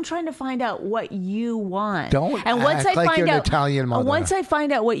doing? I'm trying to find out what you want. Don't and once act I like find you're an out, Italian mother. Once I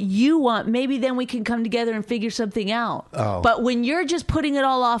find out what you want, maybe then we can come together and figure something out. Oh. But when you're just putting it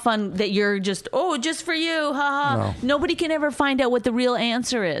all off on that, you're just just for you, haha. No. Nobody can ever find out what the real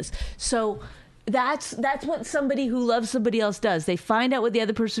answer is. So. That's what somebody who loves somebody else does. They find out what the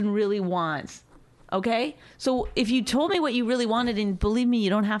other person really wants. Okay? So if you told me what you really wanted, and believe me, you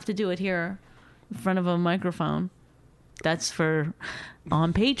don't have to do it here in front of a microphone. That's for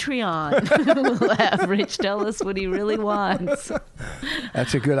on Patreon. We'll have Rich tell us what he really wants.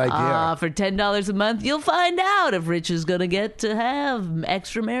 That's a good idea. For $10 a month, you'll find out if Rich is going to get to have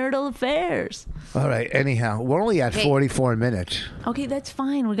extramarital affairs. All right. Anyhow, we're only at 44 minutes. Okay, that's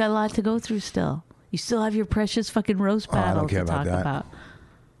fine. We got a lot to go through still. You still have your precious fucking roast battle to talk about.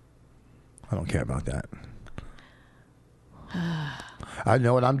 I don't care about that. I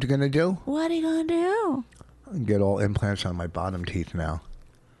know what I'm going to do. What are you going to do? Get all implants on my bottom teeth now.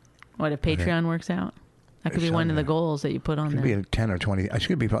 What, if Patreon works out? That could be one of the goals that you put on there. It should be 10 or 20. I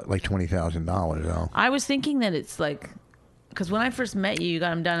should be like $20,000 though. I was thinking that it's like, because when I first met you, you got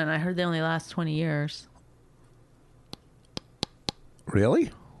them done, and I heard they only last 20 years.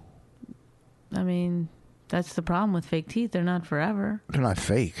 Really? I mean, that's the problem with fake teeth. They're not forever. They're not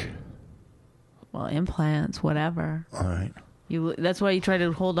fake. Well, implants, whatever. All right. That's why you try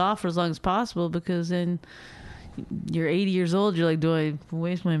to hold off for as long as possible, because then you're 80 years old. You're like, do I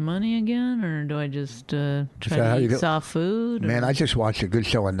waste my money again, or do I just try to eat soft food? Man, I just watched a good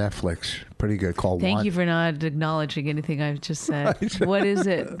show on Netflix. Pretty good, called Thank you for not acknowledging anything I've just said. What is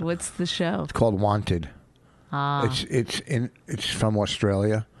it? What's the show? It's called Wanted. It's from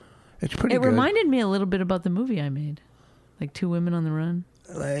Australia. It's pretty good. It reminded me a little bit about the movie I made, like Two Women on the Run.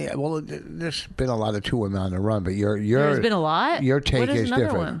 Well, there's been a lot of Two Women on the Run, but there's been a lot. Your take is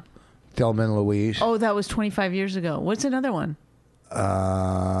different. One? Thelma and Louise. Oh, that was 25 years ago. What's another one?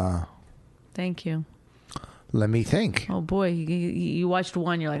 Thank you. Let me think. Oh boy, you watched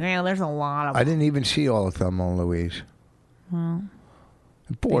one. You're like, there's a lot of. I didn't even see all of Thelma and Louise. Well,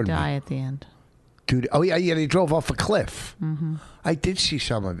 it bored they die me at the end. Dude, oh yeah, they drove off a cliff. Mm-hmm. I did see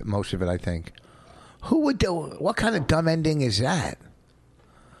some of it, most of it, I think. Who would do? What kind of dumb ending is that?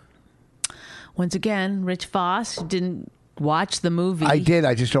 Once again, Rich Voss didn't watch the movie. I did.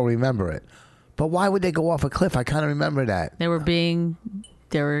 I just don't remember it. But why would they go off a cliff? I kind of remember that. They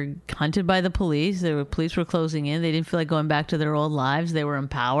were hunted by the police. Police were closing in. They didn't feel like going back to their old lives. They were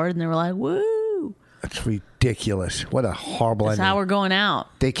empowered, and they were like, "Woo!" That's ridiculous. What a horrible ending. That's how we're going out.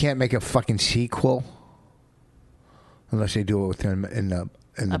 They can't make a fucking sequel unless they do it within in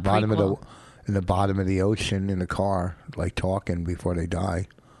the bottom of the ocean in the car, like talking before they die.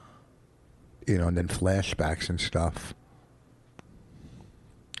 And then flashbacks and stuff.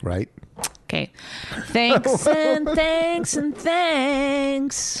 Right? Okay. Thanks and thanks and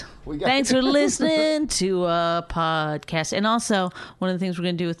thanks. Thanks for listening to a podcast. And also, one of the things we're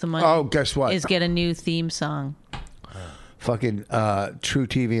going to do with the money. Oh, guess what? Is get a new theme song. Fucking True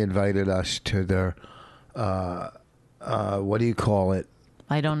TV invited us to their, what do you call it?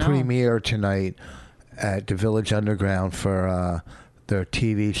 I don't know. Premiere tonight at the Village Underground for their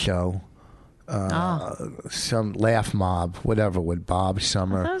TV show. Some Laugh Mob, whatever, with Bob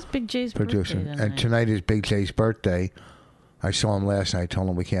Summer. That was Big J's producing. birthday. And tonight is Big J's birthday. I saw him last night. I told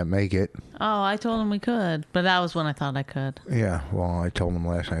him we can't make it. Oh, I told him we could, but that was when I thought I could. Yeah, well, I told him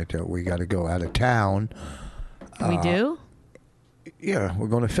last night that we got to go out of town. We do? Yeah, we're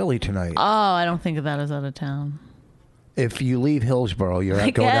going to Philly tonight. Oh, I don't think of that as out of town. If you leave Hillsborough, you're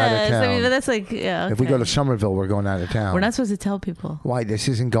going out of town. I mean, but that's like, yeah. Okay. If we go to Somerville, we're going out of town. We're not supposed to tell people. Why? This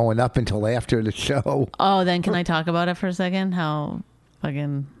isn't going up until after the show. Oh, then can I talk about it for a second? How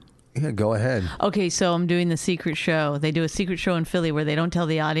fucking... Yeah, go ahead. Okay, so I'm doing the secret show. They do a secret show in Philly where they don't tell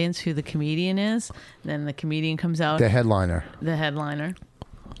the audience who the comedian is. Then the comedian comes out. The headliner.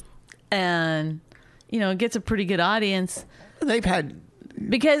 And, it gets a pretty good audience. They've had...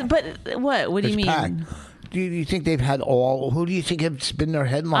 But what? What do you mean? Packed. Do you think they've had who do you think has been their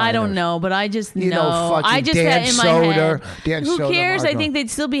headliner? I don't know, but I just know. I just had in my head. Who cares? I think they'd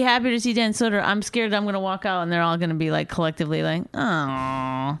still be happy to see Dan Soder. I'm scared I'm going to walk out and they're all going to be like collectively like,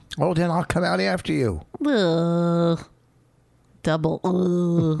 oh. Well, then I'll come out after you.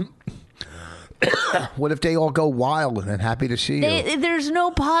 Double. What if they all go wild and happy to see you? There's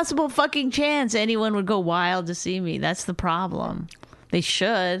no possible fucking chance anyone would go wild to see me. That's the problem. They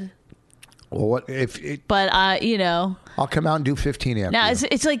should. Well, what if? But you know, I'll come out and do 15 after. Now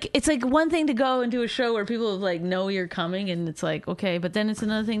it's like one thing to go and do a show where people like know you're coming, and it's like okay, but then it's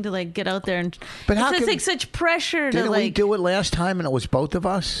another thing to like get out there and. But how it's like such pressure to didn't like. we do it last time and it was both of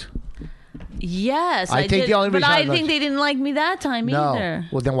us? Yes, I think did, the only reason but I think they didn't like me that time either.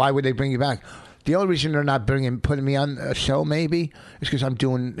 Well, then why would they bring you back? The only reason they're not putting me on a show maybe is because I'm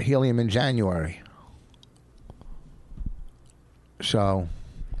doing Helium in January. So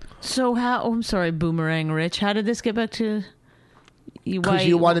how? Oh, I'm sorry, Boomerang Rich. How did this get back to you? Because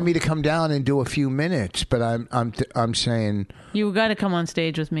you wanted me to come down and do a few minutes, but I'm saying you got to come on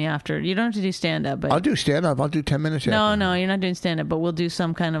stage with me after. You don't have to do stand up, but I'll do stand up. I'll do 10 minutes. No, you're not doing stand up, but we'll do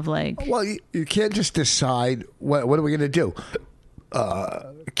some kind of like. Well, you can't just decide what are we going to do.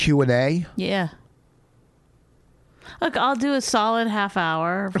 Q&A. Yeah. Look, I'll do a solid half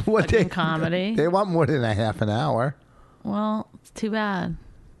hour of comedy. They want more than a half an hour. Well, it's too bad.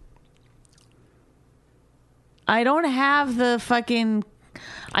 I don't have the fucking.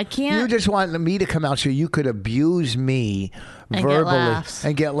 I can't. You just want me to come out so you could abuse me and verbally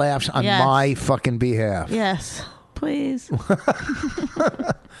and get laughs on my fucking behalf. Yes, please.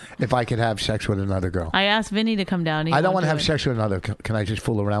 If I could have sex with another girl. I asked Vinny to come down. I don't want to have sex with another. Can I just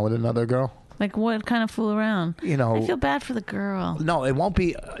fool around with another girl? Like what kind of fool around? You know, I feel bad for the girl. No, it won't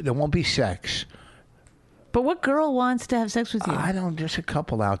be. There won't be sex. But what girl wants to have sex with you? I don't. There's a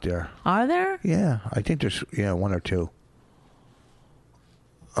couple out there. Are there? Yeah, I think there's one or two.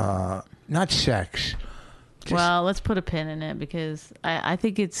 Not sex. Well, let's put a pin in it because I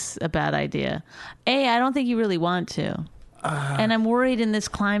think it's a bad idea. I don't think you really want to. And I'm worried in this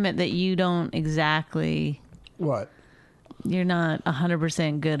climate that you don't exactly. What? You're not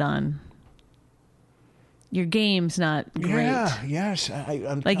 100% good on. Your game's not great. Yeah, yes.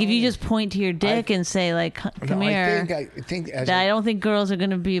 I'm like if you just point to your dick and say like, "Come here," I think I don't think girls are going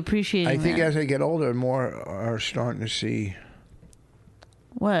to be appreciating. I think that. as I get older, more are starting to see.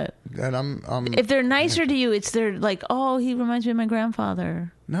 What? That I'm if they're nicer to you, they're like, oh, he reminds me of my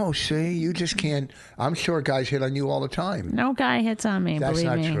grandfather. No, see, you just can't. I'm sure guys hit on you all the time. No guy hits on me. That's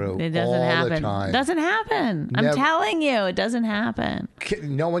believe me. not true. It doesn't all happen. The time. Doesn't happen. Never. I'm telling you, it doesn't happen.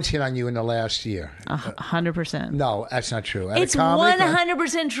 No one's hit on you in the last year. 100%. No, that's not true. It's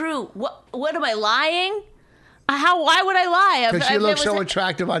 100% true. What am I lying? Why would I lie? Because you look so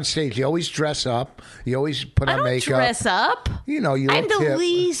attractive on stage. You always dress up. You always put on makeup. I don't dress up. You know, you look hip. I'm the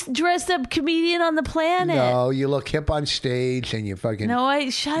least dressed up comedian on the planet. No, you look hip on stage and you fucking... No,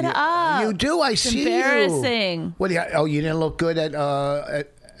 shut up. You do. I see you. Embarrassing. What do you... Oh, you didn't look good at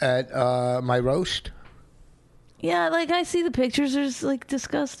my roast? Yeah, like I see the pictures. They're like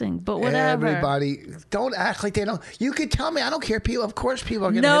disgusting, but whatever. Everybody, don't act like they don't. You could tell me. I don't care. People, of course, people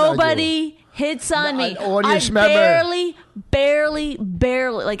are going to hit on you. Nobody hits on me. Audience member. barely,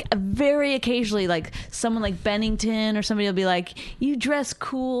 like very occasionally, like someone like Bennington or somebody will be like, "You dress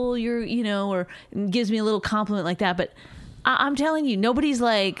cool," or gives me a little compliment like that. But I'm telling you, nobody's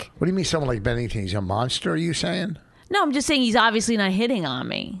like. What do you mean, someone like Bennington? He's a monster? Are you saying? No, I'm just saying he's obviously not hitting on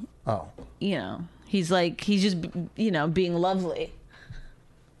me. Oh. He's just, being lovely.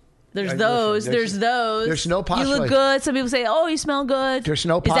 There's those. There's no possible. You look good. Some people say, "Oh, you smell good." There's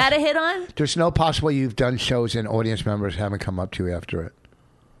no. Is that a hit on? There's no possible you've done shows and audience members haven't come up to you after it.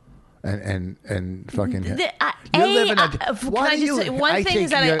 And fucking hit. One thing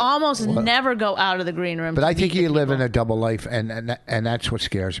is that I almost never go out of the green room. But I think you live in a double life, and that's what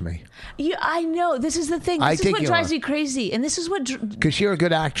scares me. I know. This is the thing. This is what drives me crazy, and this is what because you're a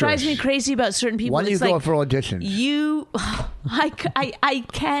good actress. Drives me crazy about certain people. Why do you go for auditions? I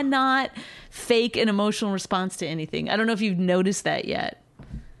cannot fake an emotional response to anything. I don't know if you've noticed that yet.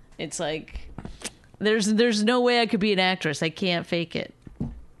 It's like there's no way I could be an actress. I can't fake it.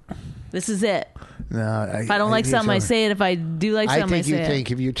 This is it. No, if I don't like something, I say it. If I do like something, I say it. I think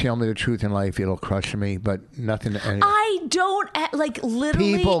if you tell me the truth in life, it'll crush me, but nothing. I don't, like,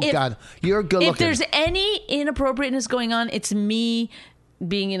 literally. People, you're good looking. If there's any inappropriateness going on, it's me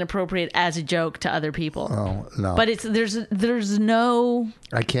being inappropriate as a joke to other people. Oh, no. But there's no...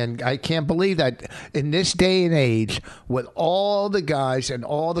 I can't believe that in this day and age, with all the guys and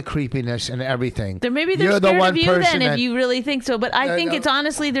all the creepiness and everything, maybe they're scared of you then if you really think so. But I think it's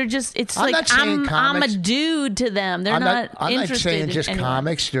honestly, they're just, it's I'm a dude to them. They're not interested. I'm not saying just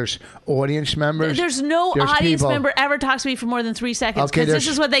comics. There's audience members. There's no audience member ever talks to me for more than 3 seconds because this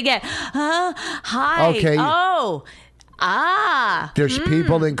is what they get. Huh? Hi. Okay. Oh. There's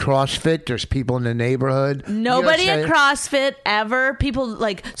people in CrossFit. There's people in the neighborhood. Nobody at CrossFit ever. People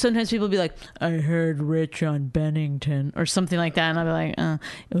like sometimes people be like, I heard Rich on Bennington or something like that, and I'll be like,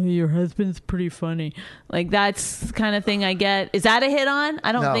 your husband's pretty funny. Like that's the kind of thing I get. Is that a hit on?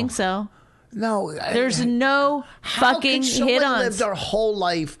 I don't think so. No, there's no fucking hit-ons. How can someone live their whole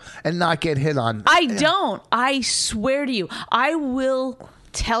life and not get hit on? I don't. I swear to you, I will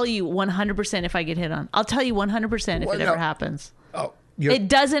tell you 100% if I get hit on. I'll tell you 100% if it ever happens. Oh, it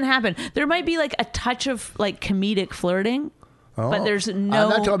doesn't happen. There might be like a touch of like comedic flirting, but there's no. I'm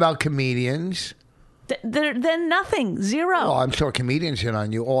not talking about comedians. Then nothing. Zero. Oh, I'm sure comedians hit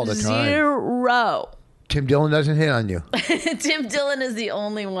on you all the time. Zero. Tim Dillon doesn't hit on you. Tim Dillon is the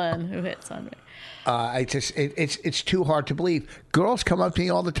only one who hits on me. It's too hard to believe. Girls come up to me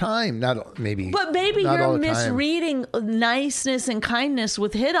all the time. But maybe you're misreading niceness and kindness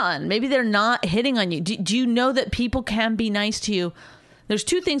with hit on. Maybe they're not hitting on you. Do you know that people can be nice to you? There's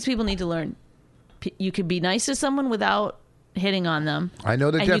two things people need to learn. You can be nice to someone without hitting on them. I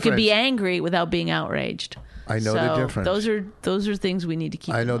know the difference. And you can be angry without being outraged. I know the difference. Those are things we need to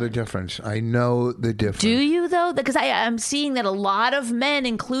keep. I know the difference. I know the difference. Do you though? Because I'm seeing that a lot of men,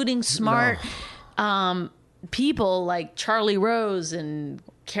 including smart people like Charlie Rose and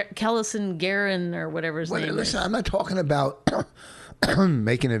Kellison Guerin or whatever his name is. Listen, I'm not talking about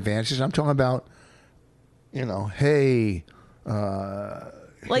making advances. I'm talking about, hey.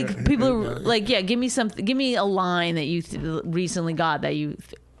 Like people like, give me something. Give me a line that you recently got that you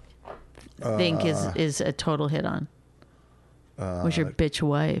think is a total hit on. Was your bitch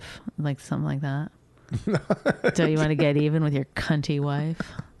wife like something like that? Don't you want to get even with your cunty wife?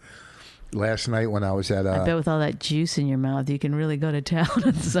 Last night when I was at I bet with all that juice in your mouth, you can really go to town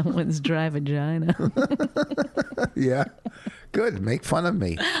on someone's dry vagina. Yeah. Good. Make fun of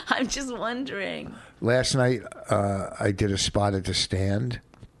me. I'm just wondering. Last night, I did a spot at the Stand.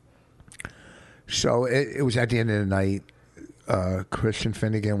 So it was at the end of the night. Christian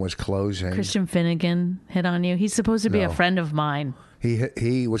Finnegan was closing. Christian Finnegan hit on you? He's supposed to be a friend of mine.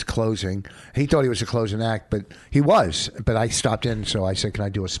 He was closing. He thought he was a closing act, but he was. But I stopped in, so I said, can I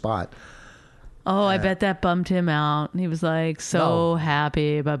do a spot? Oh, I bet that bummed him out. He was like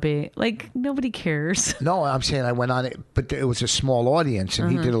happy about being like, nobody cares. No, I'm saying I went on it, but it was a small audience, and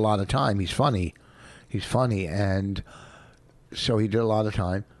he did a lot of time. He's funny, and so he did a lot of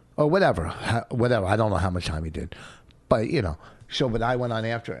time, or whatever. I don't know how much time he did, but but I went on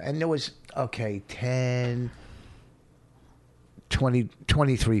after, and there was 10, 20,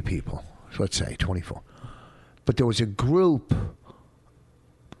 23 people. So let's say 24, but there was a group.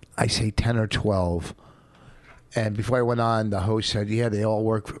 I say 10 or 12. And before I went on, the host said, yeah, they all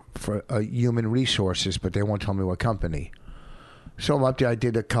work for Human Resources, but they won't tell me what company. So I'm up there. I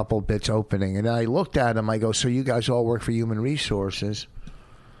did a couple bits opening. And then I looked at them. I go, so you guys all work for Human Resources,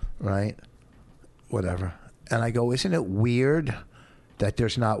 right? Whatever. And I go, isn't it weird that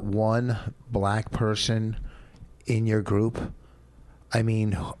there's not one black person in your group? I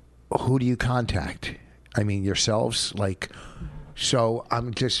mean, who do you contact? I mean, yourselves? So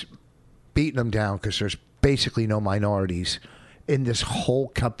I'm just beating them down because there's basically no minorities in this whole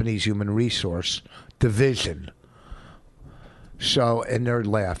company's human resource division. So, and they're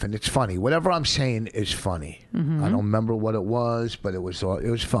laughing. It's funny. Whatever I'm saying is funny. Mm-hmm. I don't remember what it was, but it was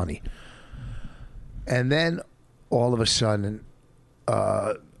funny. And then all of a sudden,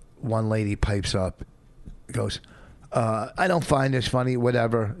 one lady pipes up, goes, I don't find this funny,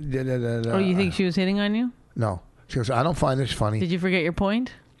 whatever. Oh, you think she was hitting on you? No. She goes, I don't find this funny. Did you forget your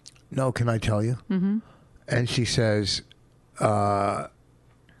point? No, can I tell you? Mm-hmm. And she says,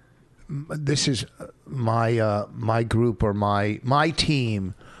 this is my group or my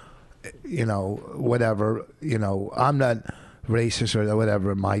team, whatever, I'm not racist or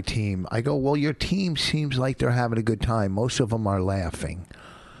whatever, my team. I go, well, your team seems like they're having a good time. Most of them are laughing.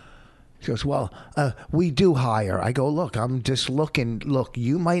 She goes, well, we do hire. I go, look, I'm just looking. Look,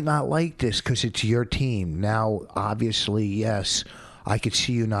 you might not like this because it's your team. Now, obviously, yes, I could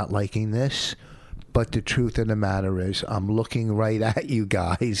see you not liking this. But the truth of the matter is I'm looking right at you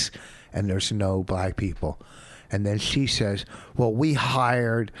guys, and there's no black people. And then she says, well, we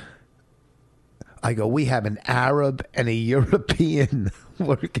hired. I go, we have an Arab and a European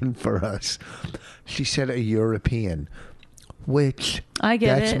working for us. She said a European. Which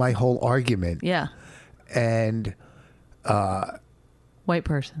that's my whole argument. Yeah. And white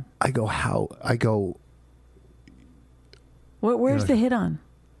person. I go, how? I go, where's the hit on?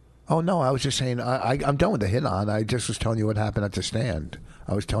 Oh, no, I was just saying, I'm done with the hit on. I just was telling you what happened at the stand.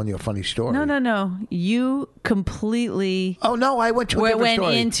 I was telling you a funny story. No. You completely... Oh, no, I went to a different story.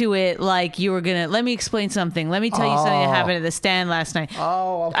 Went into it like you were going to... Let me explain something. Let me tell you something that happened at the stand last night.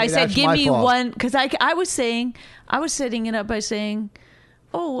 Oh, okay, I said, that's give my me fault. one... Because I was setting it up by saying,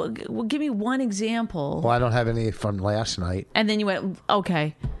 oh, well, give me one example. Well, I don't have any from last night. And then you went,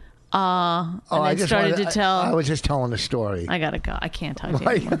 okay. And then started to tell... I was just telling a story. I got to go. I can't talk to you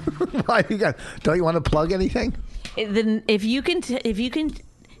anymore. Why don't you want to plug anything? Then if you can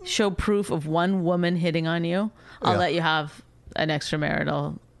show proof of one woman hitting on you, I'll let you have an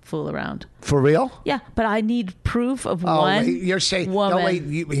extramarital fool around. For real? Yeah, but I need proof of one woman. You're saying... No, wait.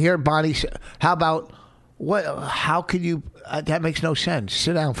 You hear Bonnie... How about... What? How could you... that makes no sense.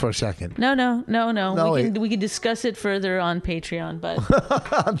 Sit down for a second. No. We can discuss it further on Patreon, but...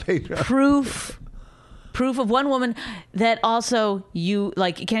 on Patreon. Proof of one woman that also you...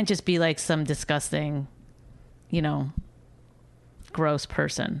 Like, it can't just be like some disgusting, gross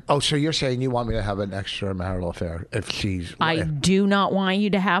person. Oh, so you're saying you want me to have an extramarital affair if she's... I do not want you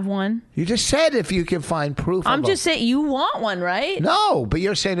to have one. You just said if you can find proof. I'm just saying you want one, right? No, but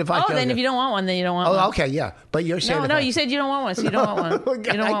you're saying if I can... then if you don't want one, then you don't want one. Oh, okay, yeah. But you're saying... No, you said you don't want one, so you don't want one. You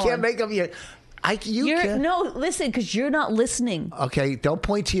don't I want can't one. make up your... No, listen, because you're not listening. Okay, don't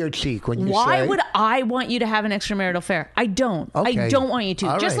point to your cheek when you say... Why would I want you to have an extramarital affair? I don't. Okay. I don't want you to.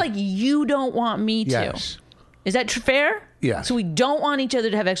 All just right. like you don't want me to. Yes. Is that fair? Yes. So we don't want each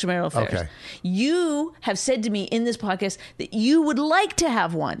other to have extramarital affairs. Okay. You have said to me in this podcast that you would like to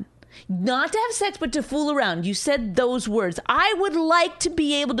have one. Not to have sex, but to fool around. You said those words. I would like to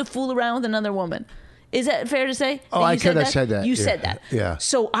be able to fool around with another woman. Is that fair to say? Oh, I could have said that. You said that. Yeah.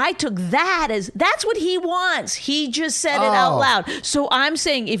 So I took that as, that's what he wants. He just said it out loud. So I'm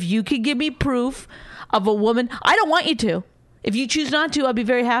saying if you could give me proof of a woman, I don't want you to. If you choose not to, I'll be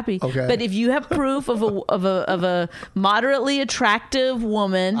very happy. Okay. But if you have proof of a moderately attractive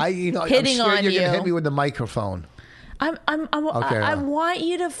woman hitting I'm on you're you, gonna hit me with the microphone. I want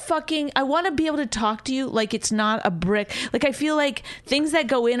you to I want to be able to talk to you like it's not a brick. Like I feel like things that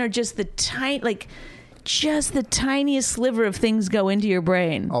go in are just the tiniest sliver of things go into your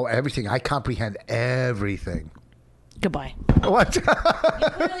brain. Oh, everything. I comprehend everything. Goodbye. What? You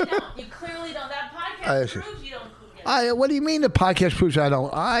clearly don't. That podcast proves you don't. What do you mean the podcast proves I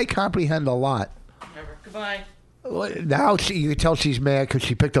don't? I comprehend a lot. Whatever. Goodbye. Now you can tell she's mad because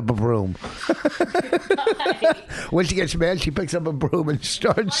she picked up a broom. When she gets mad, she picks up a broom and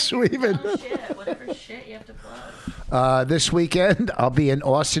starts sweeping. Whatever shit you have to plug. This weekend, I'll be in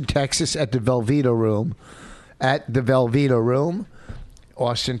Austin, Texas at the Velveeta Room.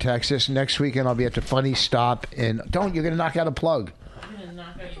 Austin, Texas. Next weekend, I'll be at the Funny Stop in... You're going to knock out a plug. I'm going to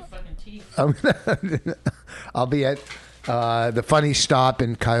knock out your fucking teeth. I'll be at the Funny Stop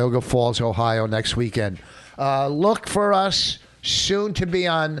in Cuyahoga Falls, Ohio next weekend. Look for us soon to be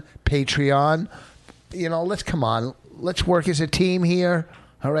on Patreon. Come on. Let's work as a team here.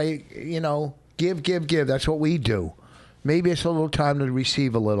 All right. Give. That's what we do. Maybe it's a little time to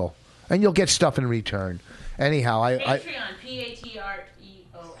receive a little. And you'll get stuff in return. Anyhow, Patreon,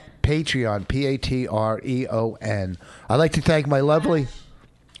 P-A-T-R-E-O-N. Patreon, P-A-T-R-E-O-N. I'd like to thank my lovely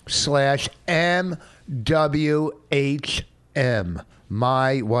 /MWHM.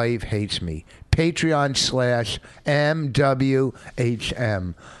 My wife hates me. Patreon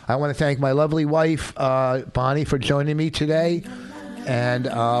 /MWHM. I want to thank my lovely wife, Bonnie, for joining me today. And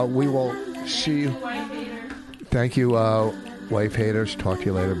we will see you. Thank you, wife haters. Talk to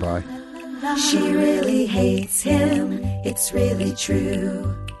you later. Bye. She really hates him, it's really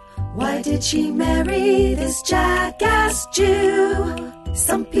true. Why did she marry this jackass Jew?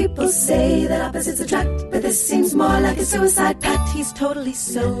 Some people say that opposites attract, but this seems more like a suicide pact. He's totally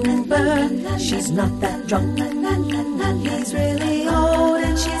sober, she's not that drunk. He's really old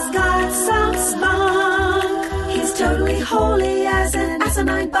and she's got some spunk. He's totally holy as an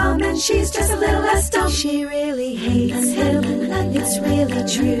asinine bomb, and she's just a little less dumb. She really hates him, it's really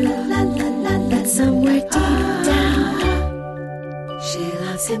true. But somewhere deep down, she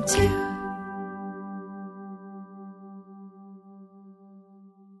loves him too.